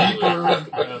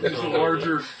 It's a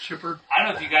larger, chipper. I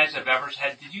don't know if you guys have ever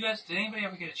had. Did anybody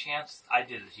ever get a chance? I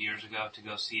did it years ago to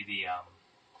go see the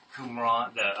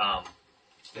Qumran,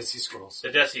 Dead Sea Scrolls. The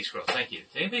Dead Sea Scrolls. Thank you.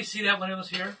 Did anybody see that when it was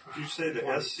here? Did you say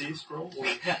the SC Scrolls?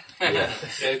 Dead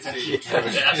Sea.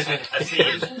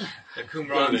 The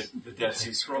Qumran. The Dead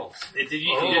Sea Scrolls. Did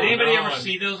anybody ever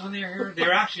see those when they were here? They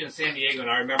were actually in San Diego, and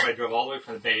I remember I drove all the way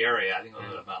from the Bay Area. I think it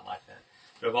was about like that.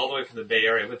 Drove all the way from the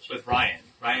BayArea with Ryan.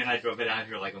 Ryan and I drove it out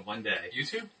here like in one day.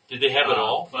 YouTube? Did they have it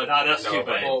all? But not us two,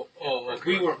 but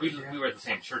okay. we were at the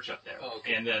same church up there. Oh,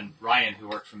 okay. And then Ryan, who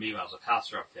worked for me when I was a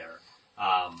pastor up there,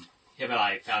 him and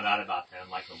I found out about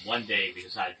them like in one day. We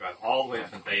decided to drive all the way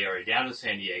from the Bay Area down to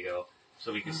San Diego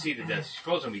so we could see the Dead Sea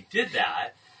Scrolls. And we did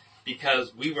that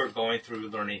because we were going through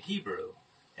learning Hebrew.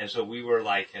 And so we were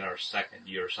like in our second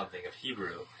year or something of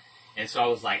Hebrew. And so I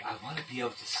was like, I want to be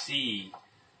able to see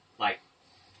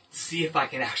if I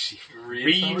can actually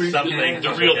read something,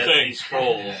 the real Dead thing. Sea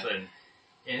Scrolls. And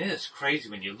it is crazy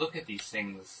when you look at these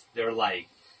things. They're like,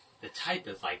 the type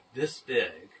is like this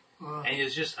big. And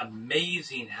it's just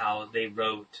amazing how they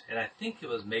wrote, and I think it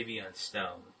was maybe on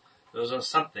stone. It was on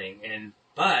something,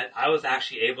 but I was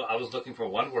actually I was looking for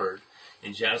one word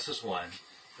in Genesis 1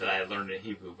 that I had learned in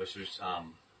Hebrew, which was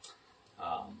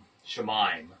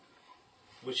Shemaim,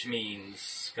 which means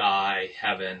sky,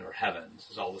 heaven, or heavens.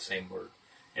 It's all the same word.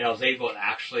 And I was able to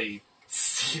actually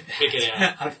see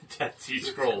that on the Dead Sea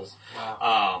Scrolls.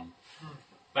 Wow.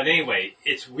 But anyway,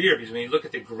 it's weird because when you look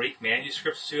at the Greek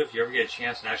manuscripts too, if you ever get a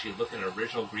chance to actually look at an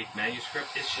original Greek manuscript,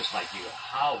 it's just like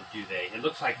how do they? It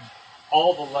looks like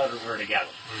all the letters are together.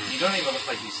 You don't even look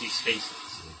like you see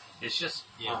spaces. It's just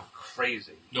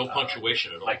crazy. No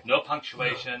punctuation at all. Like no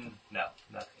punctuation, no,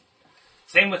 nothing.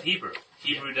 Same with Hebrew.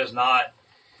 Hebrew does not,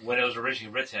 when it was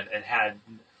originally written, it had,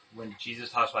 when Jesus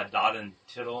talks about dot and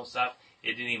tittle and stuff,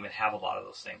 it didn't even have a lot of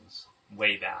those things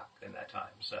way back in that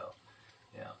time. So,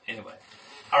 anyway.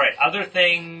 All right, other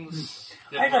things.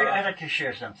 I'd like to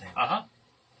share something.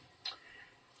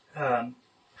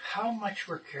 How much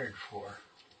we're cared for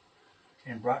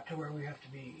and brought to where we have to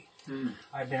be.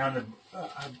 I've been on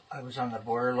I was on the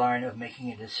borderline of making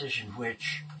a decision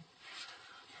which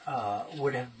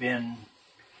would have been,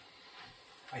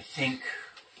 I think,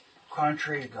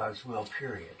 contrary to God's will,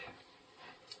 period.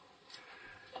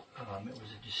 It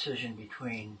was a decision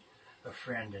between a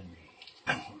friend and me,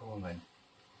 a woman.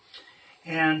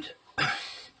 And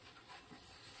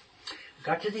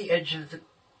got to the edge of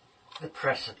the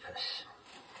precipice.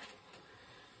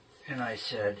 And I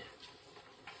said,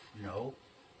 no,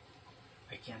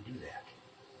 I can't do that.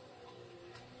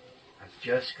 I've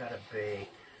just got to obey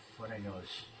what I know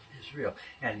is real.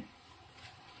 And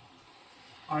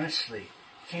honestly,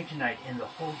 came tonight in the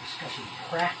whole discussion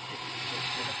practically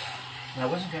what's good about it. And I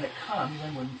wasn't going to come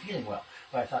even when I wasn't feeling well.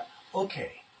 But I thought,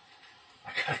 okay,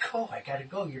 I gotta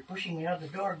go. You're pushing me out the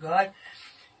door, God.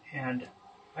 And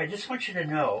I just want you to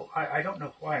know, I don't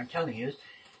know why I'm telling you this,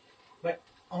 but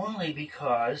only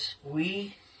because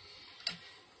we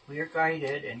are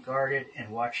guided and guarded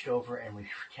and watched over, and we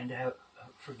tend to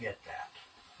forget that.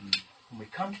 When we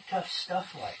come to tough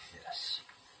stuff like this,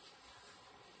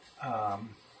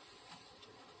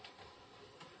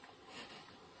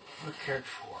 we're cared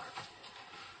for.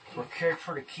 We're cared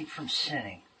for to keep from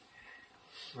sinning.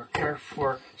 We're cared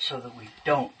for so that we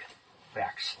don't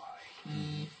backslide.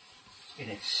 And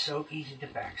it's so easy to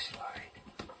backslide.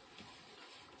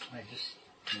 I just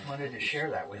wanted to share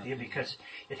that with you because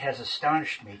it has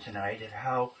astonished me tonight at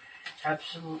how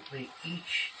absolutely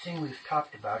each thing we've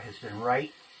talked about has been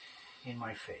right in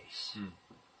my face.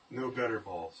 No better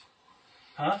balls.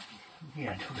 Huh?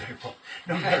 Yeah, no better balls.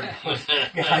 No better balls.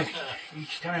 Yeah,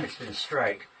 each time it's been a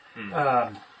strike.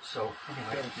 So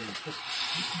anyway,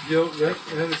 Gil,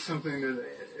 that is something that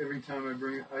every time I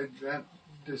bring that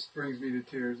just brings me to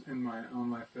tears in my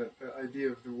own life. That idea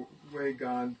of the way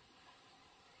God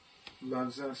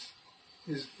loves us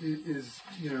is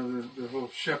the whole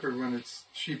shepherd when its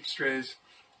sheep strays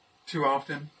too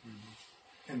often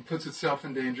and puts itself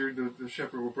in danger. The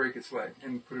shepherd will break its leg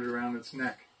and put it around its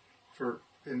neck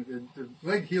and the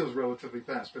leg heals relatively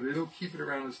fast, but it'll keep it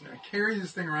around its neck. Carry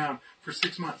this thing around for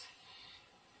 6 months.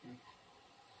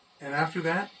 And after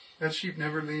that sheep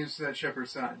never leaves that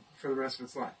shepherd's side for the rest of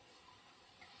its life.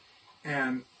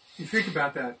 And you think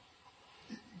about that.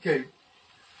 Okay,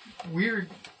 we're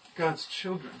God's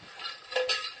children,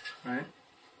 right?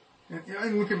 And I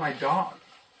look at my dog,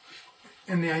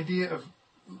 and the idea of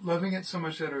loving it so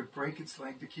much that it would break its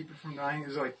leg to keep it from dying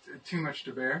is like too much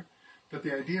to bear. But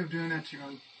the idea of doing that to your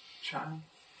own child,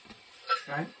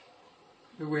 right?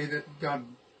 The way that God,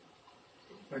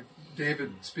 like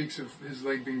David speaks of his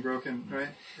leg being broken,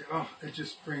 right? Oh, it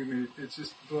just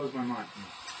blows my mind.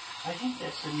 I think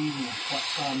that's the meaning of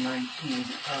Psalm 19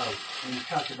 of, and we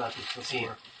talked about this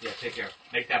before. Yeah, take care.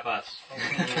 Make that bus.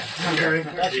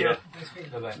 That's See ya.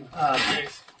 Bye-bye.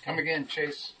 Chase. Come again,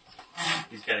 Chase.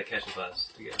 He's got to catch a bus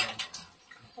to get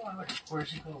home. Where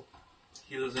does he go?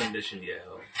 He lives in Mission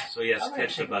Viejo, so he has to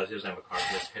catch the bus. He doesn't have a car,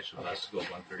 he has to catch the bus to go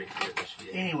 1:30 to Mission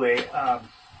Viejo. Anyway, one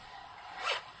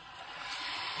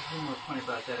more point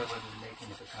about that I wasn't making.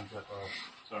 If it comes up, no,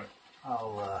 that's all right.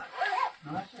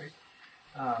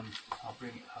 I'll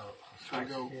bring. I'll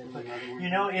go. You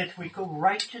know, if we go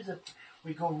right to the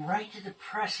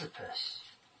precipice.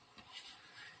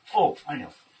 Oh, I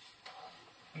know.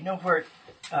 You know where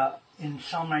in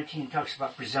Psalm 19 it talks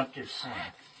about presumptive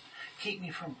sin. Keep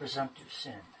me from presumptive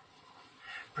sin.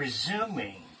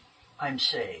 Presuming I'm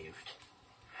saved.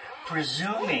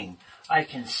 Presuming I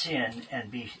can sin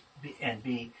and be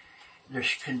there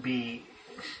can be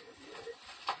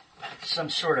some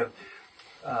sort of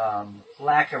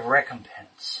lack of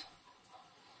recompense.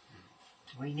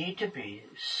 We need to be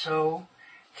so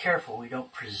careful we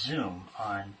don't presume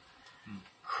on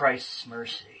Christ's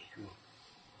mercy.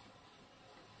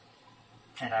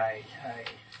 And I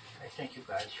thank you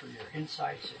guys for your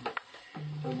insights and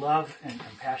the love and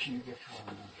compassion you give to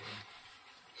one another.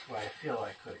 That's why I feel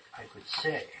I could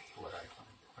say what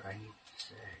I need to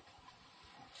say.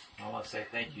 I want to say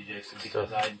thank you, Jason,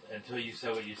 because until you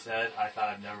said what you said, I thought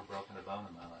I'd never broken a bone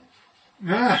in my life.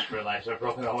 I just realized I've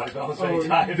broken all my bones many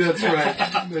times. That's right.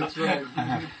 That's right.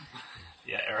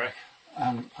 Yeah, Eric?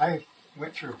 I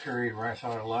went through a period where I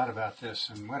thought a lot about this,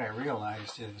 and what I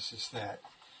realized is that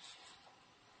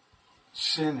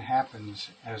sin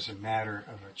happens as a matter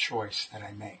of a choice that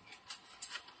I make.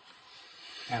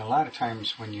 And a lot of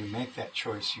times when you make that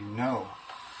choice, you know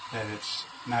that it's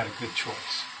not a good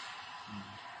choice.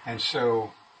 And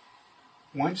so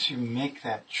once you make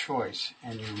that choice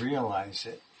and you realize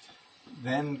it,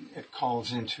 then it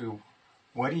calls into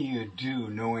what do you do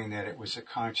knowing that it was a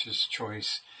conscious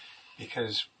choice?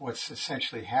 Because what's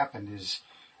essentially happened is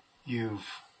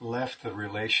you've left the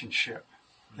relationship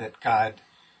that God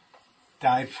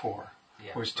died for,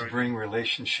 was to bring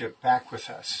relationship back with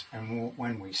us. And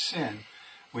when we sin,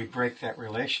 we break that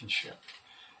relationship.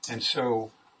 And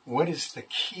so what is the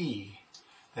key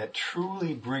that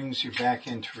truly brings you back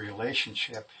into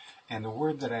relationship? And the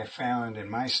word that I found in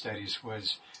my studies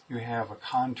was you have a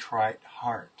contrite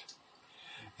heart.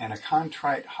 And a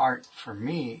contrite heart for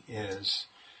me is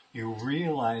you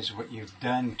realize what you've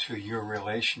done to your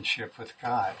relationship with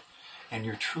God. and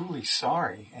you're truly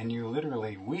sorry, and you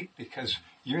literally weep because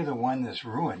you're the one that's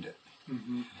ruined it.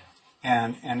 Mm-hmm.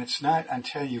 And it's not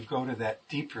until you go to that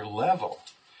deeper level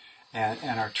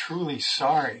and are truly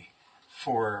sorry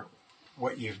for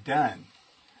what you've done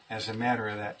as a matter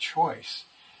of that choice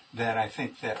that I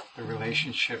think that the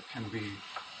relationship can be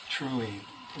truly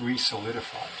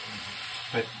re-solidified.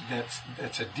 But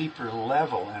that's a deeper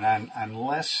level, and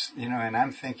unless, and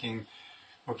I'm thinking,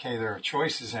 okay, there are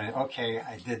choices, and okay,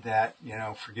 I did that,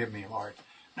 forgive me, Lord.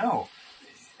 No,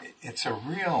 it's a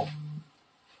real,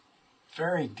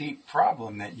 very deep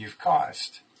problem that you've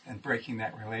caused in breaking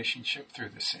that relationship through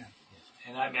the sin.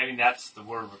 And I mean, that's the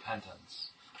word repentance.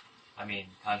 I mean,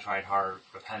 contrite heart,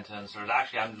 repentance. Or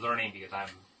actually, I'm learning because I'm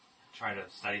trying to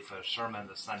study for a sermon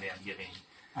this Sunday I'm giving,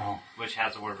 which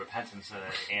has the word repentance in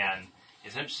it. And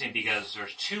it's interesting because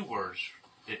there's two words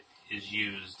that is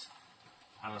used,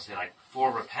 I don't want to say like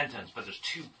for repentance, but there's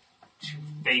two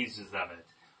phases of it.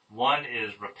 One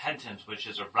is repentance, which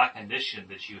is a recognition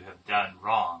that you have done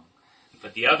wrong.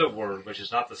 But the other word, which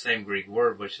is not the same Greek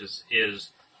word, which is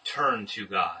turn to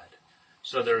God.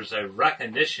 So there's a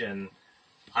recognition,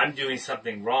 I'm doing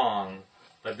something wrong,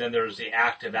 but then there's the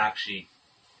act of actually,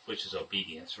 which is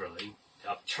obedience really,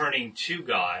 of turning to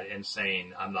God and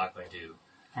saying, I'm not going to do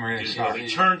we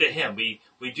turn to Him. We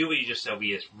do what you just said.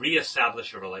 We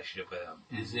reestablish a relationship with Him.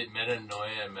 Is it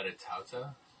metanoia and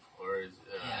metatauta? Or is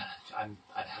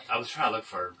I was trying to look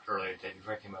for it earlier today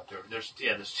before I came up there. There's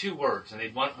two words,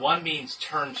 and one means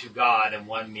turn to God, and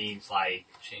one means like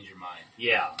change your mind.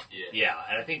 Yeah.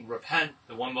 And I think repent,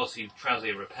 the one mostly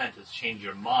translated repent is change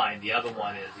your mind. The other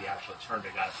one is the actual turn to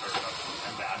God.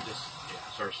 I'm just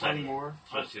sort of studying. One more.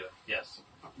 Let's do it. Yes.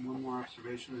 One more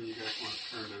observation, and you guys want to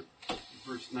turn to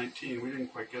verse 19. We didn't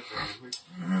quite get there, did we?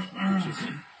 Which is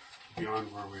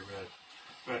beyond where we read,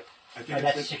 but. I think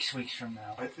that's 6 weeks from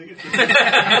now. I think it's. I'm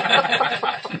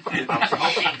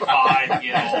hoping 5, but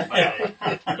you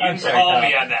can call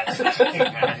me on that. You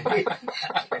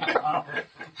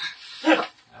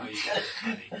guys are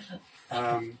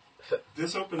funny.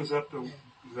 This opens up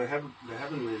the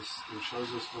heavenlies and shows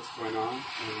us what's going on,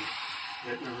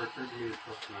 and it never occurred to me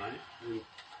until tonight. And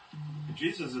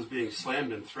Jesus is being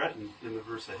slammed and threatened in the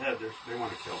verse ahead. They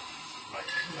want to kill him.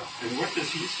 And what does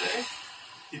he say?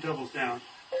 He doubles down.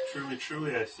 Truly,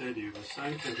 truly, I say to you, the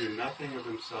Son can do nothing of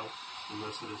himself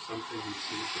unless it is something he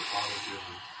sees the Father give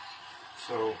him.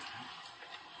 So,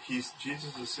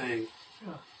 Jesus is saying,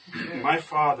 my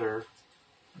Father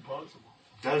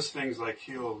does things like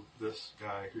heal this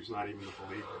guy who's not even a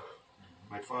believer.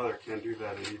 My Father can do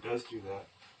that, and he does do that,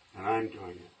 and I'm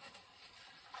doing it.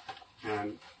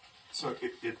 And so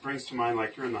it brings to mind,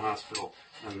 like you're in the hospital,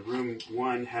 and room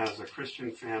 1 has a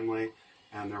Christian family,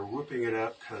 and they're whooping it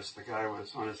up because the guy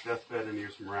was on his deathbed and he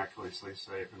was miraculously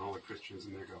saved. And all the Christians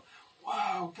in there go,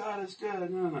 wow, God is good.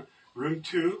 No. Room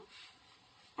 2,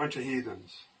 bunch of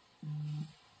heathens.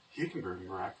 He can be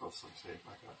miraculously saved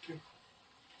by God too.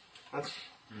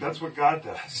 That's what God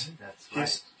does. That's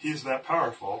right. He's that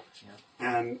powerful.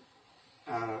 Yeah.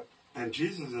 And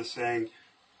Jesus is saying,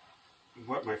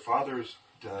 what my Father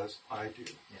does, I do.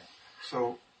 Yeah.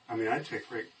 So, I take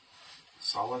great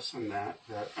solace in that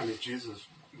Jesus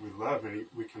we love and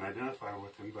we can identify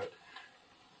with him, but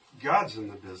God's in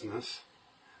the business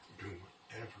of doing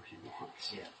whatever he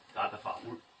wants. Yeah, God the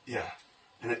Father. Yeah,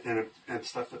 and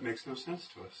stuff that makes no sense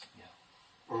to us. Yeah,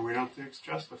 or we don't think it's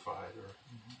justified. Or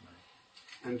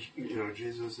and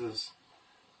Jesus is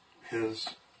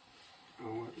his.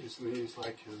 He's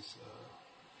like his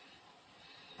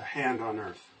a hand on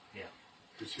earth. Yeah,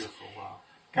 who's here for a while.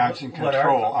 God's in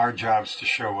control. Our job's to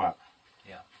show up.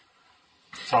 Yeah.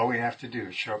 That's all we have to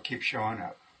do, keep showing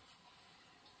up.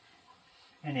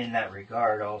 And in that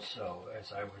regard also,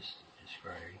 as I was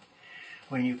describing,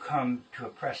 when you come to a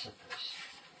precipice,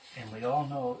 and we all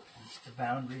know the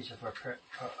boundaries of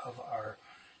our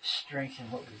strength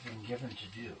and what we've been given to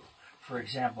do. For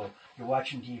example, you're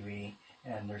watching TV,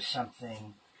 and there's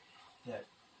something that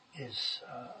is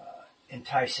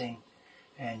enticing,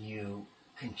 and you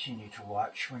continue to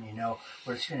watch when you know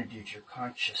what it's going to do to your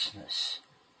consciousness.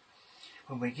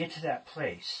 When we get to that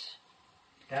place,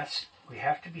 we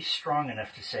have to be strong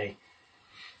enough to say,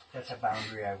 that's a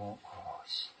boundary I won't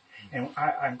cross. And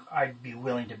I'd be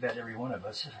willing to bet every one of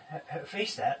us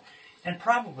face that, and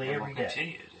probably every day.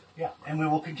 Continue to do. Yeah, and we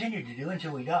will continue to do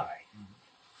until we die.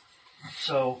 Mm-hmm.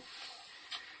 So,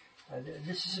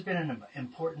 this has been an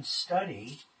important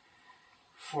study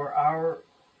for our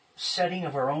setting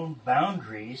of our own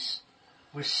boundaries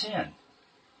with sin.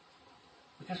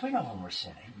 Because we know when we're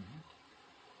sinning. Mm-hmm.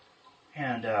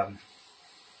 And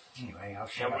anyway, I'll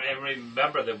shut up. And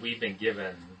remember that we've been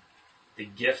given the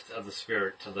gift of the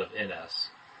Spirit to live in us,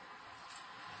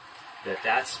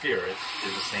 that Spirit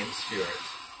is the same Spirit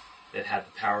that had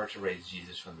the power to raise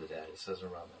Jesus from the dead. It says in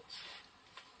Romans.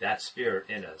 That Spirit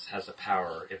in us has the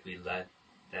power, if we let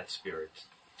that Spirit,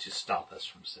 to stop us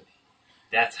from sinning.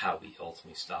 That's how we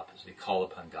ultimately stop, is we call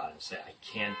upon God and say, I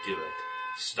can't do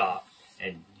it. Stop.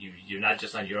 And you're not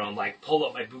just on your own, like, pull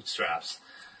up my bootstraps.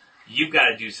 You've got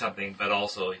to do something, but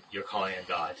also you're calling on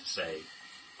God to say,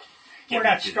 we're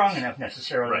not strong enough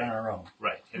necessarily on our own.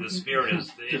 Right. And the Spirit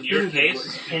is, in your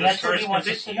case, and that's what He wants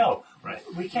us to know. Right.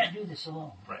 We can't do this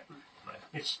alone. Right. Right.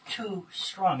 It's too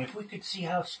strong. If we could see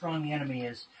how strong the enemy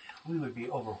is, we would be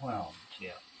overwhelmed. Yeah.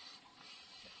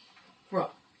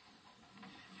 Well,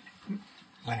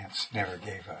 Lance never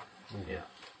gave up.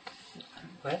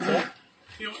 Yeah.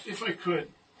 You know, if I could,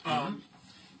 Tom,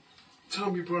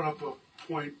 you brought up a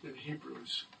point in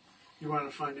Hebrews. You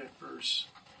want to find that verse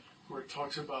where it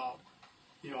talks about,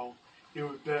 you know, it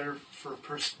would be better for a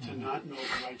person to not know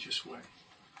the righteous way.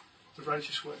 The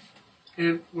righteous way.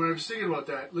 And when I was thinking about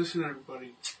that, listen,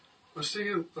 everybody, I was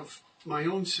thinking of my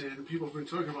own sin. People have been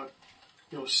talking about,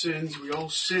 you know, sins. We all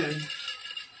sin.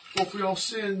 Well, if we all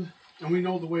sin and we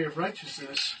know the way of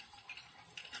righteousness,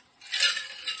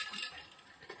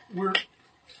 the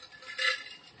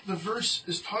verse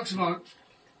talks about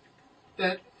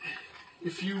that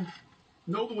if you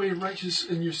know the way of righteousness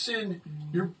and you sin,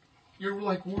 you're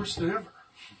like worse than ever.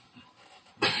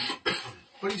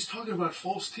 But he's talking about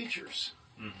false teachers.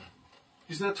 Mm-hmm.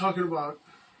 He's not talking about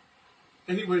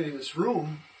anybody in this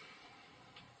room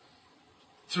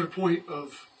to the point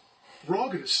of we're all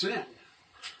going to sin.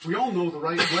 We all know the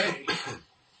right way,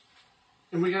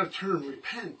 and we got to turn and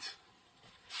repent.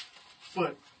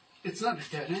 But it's not a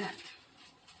dead end.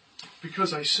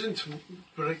 Because I sin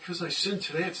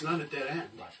today, it's not a dead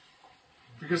end.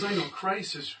 Because I know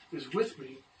Christ is with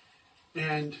me,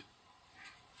 and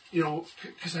you know,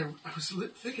 because I was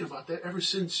thinking about that ever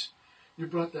since you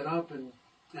brought that up, and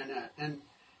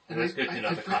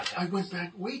I went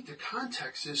back. Wait, the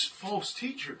context is false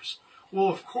teachers. Well,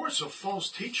 of course, a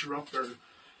false teacher up there,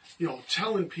 you know,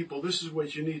 telling people this is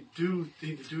what you need to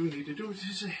do.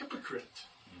 He's a hypocrite.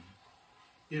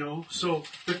 You know, so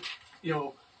you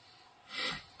know,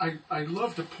 I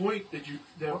love the point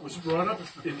that was brought up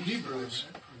in Hebrews,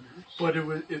 but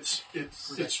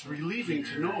it's relieving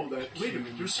to know that wait a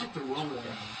minute, there's something wrong with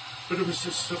that. But it was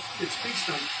just it's based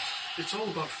on. It's all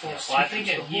about false. Well, I think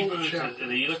in Hebrews, are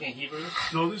you looking at Hebrews?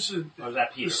 No, this is. Or is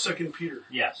that Peter? This is 2 Peter.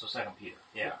 Yeah, so 2 Peter.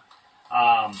 Yeah.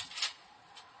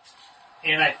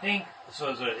 And I think, so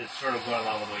it's sort of going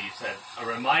along with what you said. A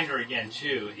reminder again,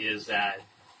 too, is that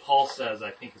Paul says,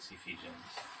 I think it's Ephesians,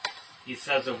 he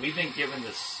says that we've been given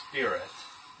the Spirit.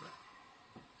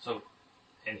 So,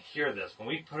 and hear this, when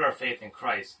we put our faith in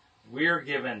Christ, we're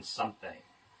given something.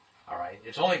 All right?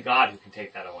 It's only God who can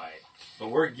take that away. But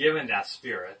we're given that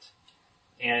Spirit.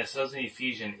 And it says in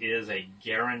Ephesians, it is a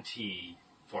guarantee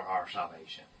for our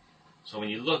salvation. So when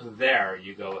you look there,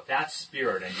 you go with that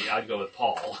Spirit, and I'd go with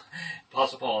Paul,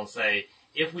 Apostle Paul, and say,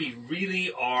 if we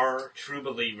really are true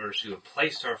believers who have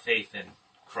placed our faith in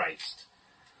Christ,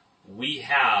 we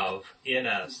have in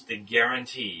us the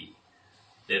guarantee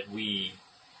that we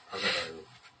are going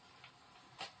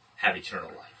to have eternal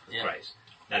life with Christ.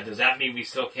 Now, does that mean we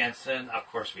still can't sin? Of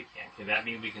course we can. Can that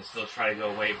mean we can still try to go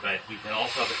away? But we can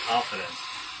also have the confidence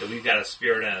that we've got a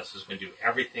Spirit in us who's going to do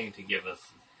everything to give us,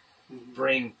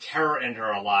 bring terror into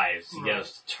our lives, to get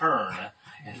us to turn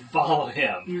and follow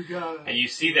Him. You got it. And you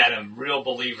see that in real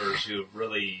believers who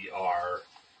really are,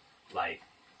 like,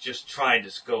 just trying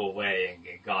to go away,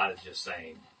 and God is just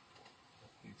saying,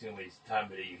 he's doing what he's time,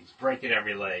 but he's breaking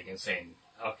every leg and saying,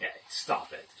 okay,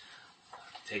 stop it. I'm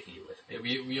taking you with me.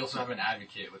 Yeah, we also have an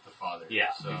advocate with the Father.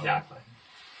 Yeah, so, exactly.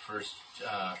 First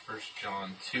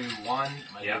John 2:1,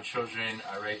 my dear children,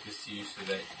 I write this to you so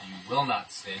that you will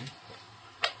not sin.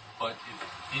 But if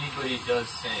anybody does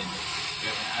sin, we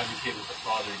have an advocate with the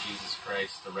Father, Jesus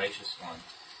Christ, the righteous one.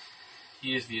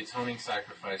 He is the atoning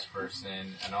sacrifice for our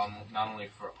sin, and not only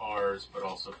for ours, but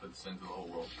also for the sins of the whole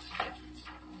world.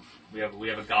 We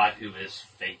have a God who is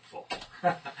faithful for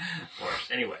us.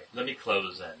 Anyway, let me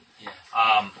close then. Yes.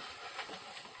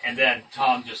 And then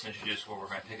Tom just introduced what we're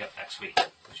going to pick up next week,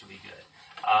 which will be good.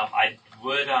 I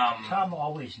would. Tom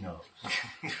always knows,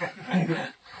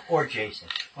 or Jason,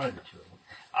 one of the two.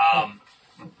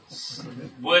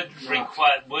 Would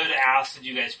ask that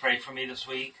you guys pray for me this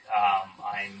week.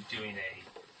 I'm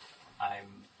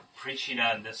preaching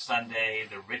on this Sunday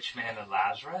the rich man and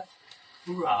Lazarus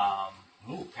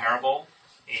parable,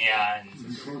 and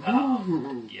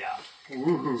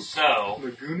so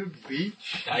Laguna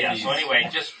Beach. Yeah. So anyway,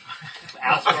 just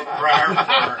ask for prayer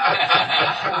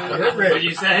What did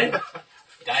you say?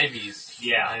 Dives.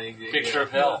 Yeah. I think Picture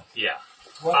of hell. Yeah.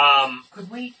 Well, could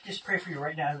we just pray for you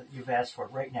right now that you've asked for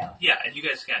it right now? Yeah, and you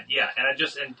guys can. Yeah, and I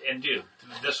just and do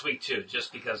this week too,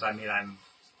 just because I'm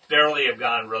barely have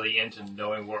gone really into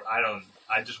knowing where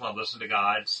I just want to listen to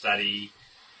God, study,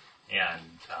 and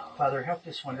Father, help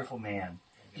this wonderful man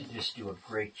to just do a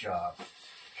great job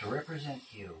to represent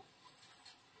you,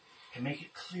 to make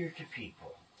it clear to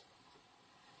people.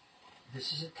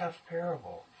 This is a tough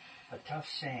parable, a tough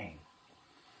saying.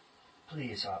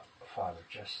 Please, Father,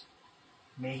 just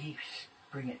may he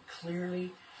bring it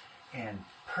clearly and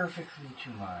perfectly to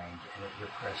mind, and that your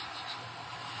presence is with him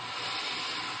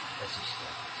as he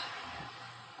studies.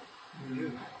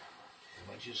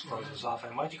 Why don't you just close us off?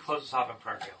 And why don't you close us off in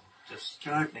prayer, Gil? Just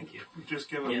Can I thank you. just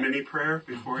give a mini prayer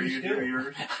before Please you do. do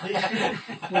yours?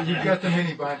 Well, you've got the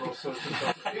mini Bible, so it's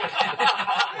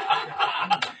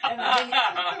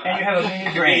And you have a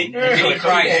mini brain. Mini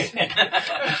Christ. Make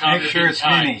sure it's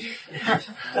mini.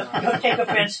 Don't take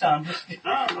offense, Tom. Just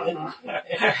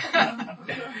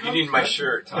You need my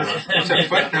shirt, Tom. It's a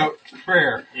footnote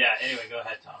prayer. Yeah. Anyway, go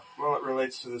ahead, Tom. Well, it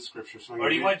relates to the scripture. So Or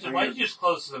do you want to? Why don't you just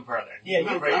close us in prayer then? Yeah, I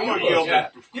you want close. Gil Yeah.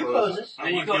 to You close us.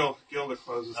 I want Gil to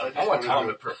close us. I want Tom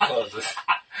to to close us.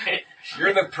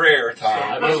 You're the prayer,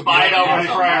 Tom. Let's bite over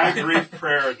My prayer. brief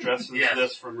prayer addresses Yes.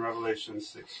 this from Revelation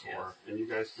 6:4, and you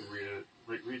guys can read it.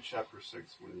 Read chapter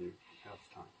 6 when you have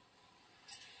time.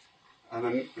 And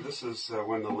then this is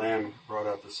when the Lamb brought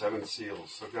out the 7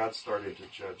 seals. So God started to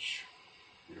judge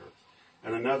the earth.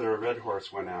 And another, a red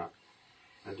horse, went out,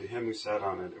 and to him who sat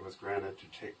on it, it was granted to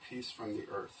take peace from the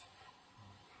earth,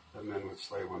 that men would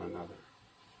slay one another.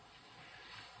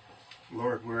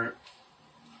 Lord,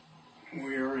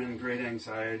 we are in great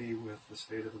anxiety with the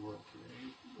state of the world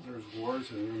today. There's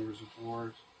wars and rumors of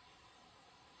wars.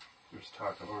 There's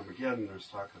talk of Armageddon. There's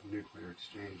talk of nuclear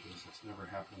exchanges. It's never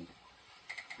happened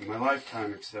in my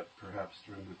lifetime, except perhaps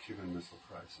during the Cuban Missile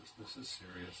Crisis. This is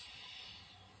serious.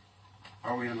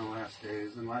 Are we in the last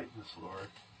days? Enlighten us, Lord.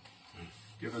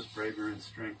 Give us bravery and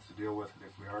strength to deal with it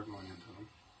if we are going into them.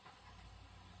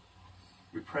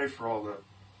 We pray for all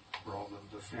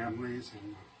the families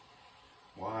and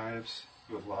wives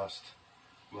who have lost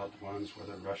loved ones,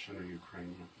 whether Russian or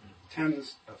Ukrainian.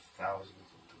 Tens of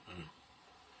thousands of them.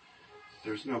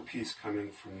 There's no peace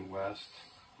coming from the West.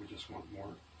 We just want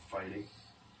more fighting.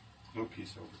 No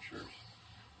peace overtures.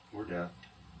 More death.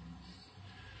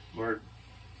 Lord,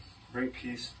 bring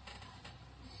peace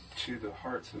to the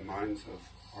hearts and minds of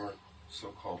our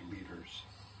so-called leaders.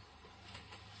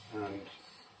 And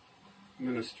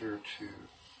minister to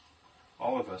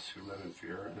all of us who live in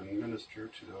fear, and minister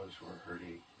to those who are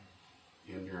hurting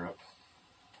in Europe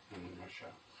and in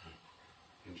Russia.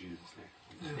 In Jesus' name.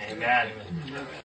 Amen.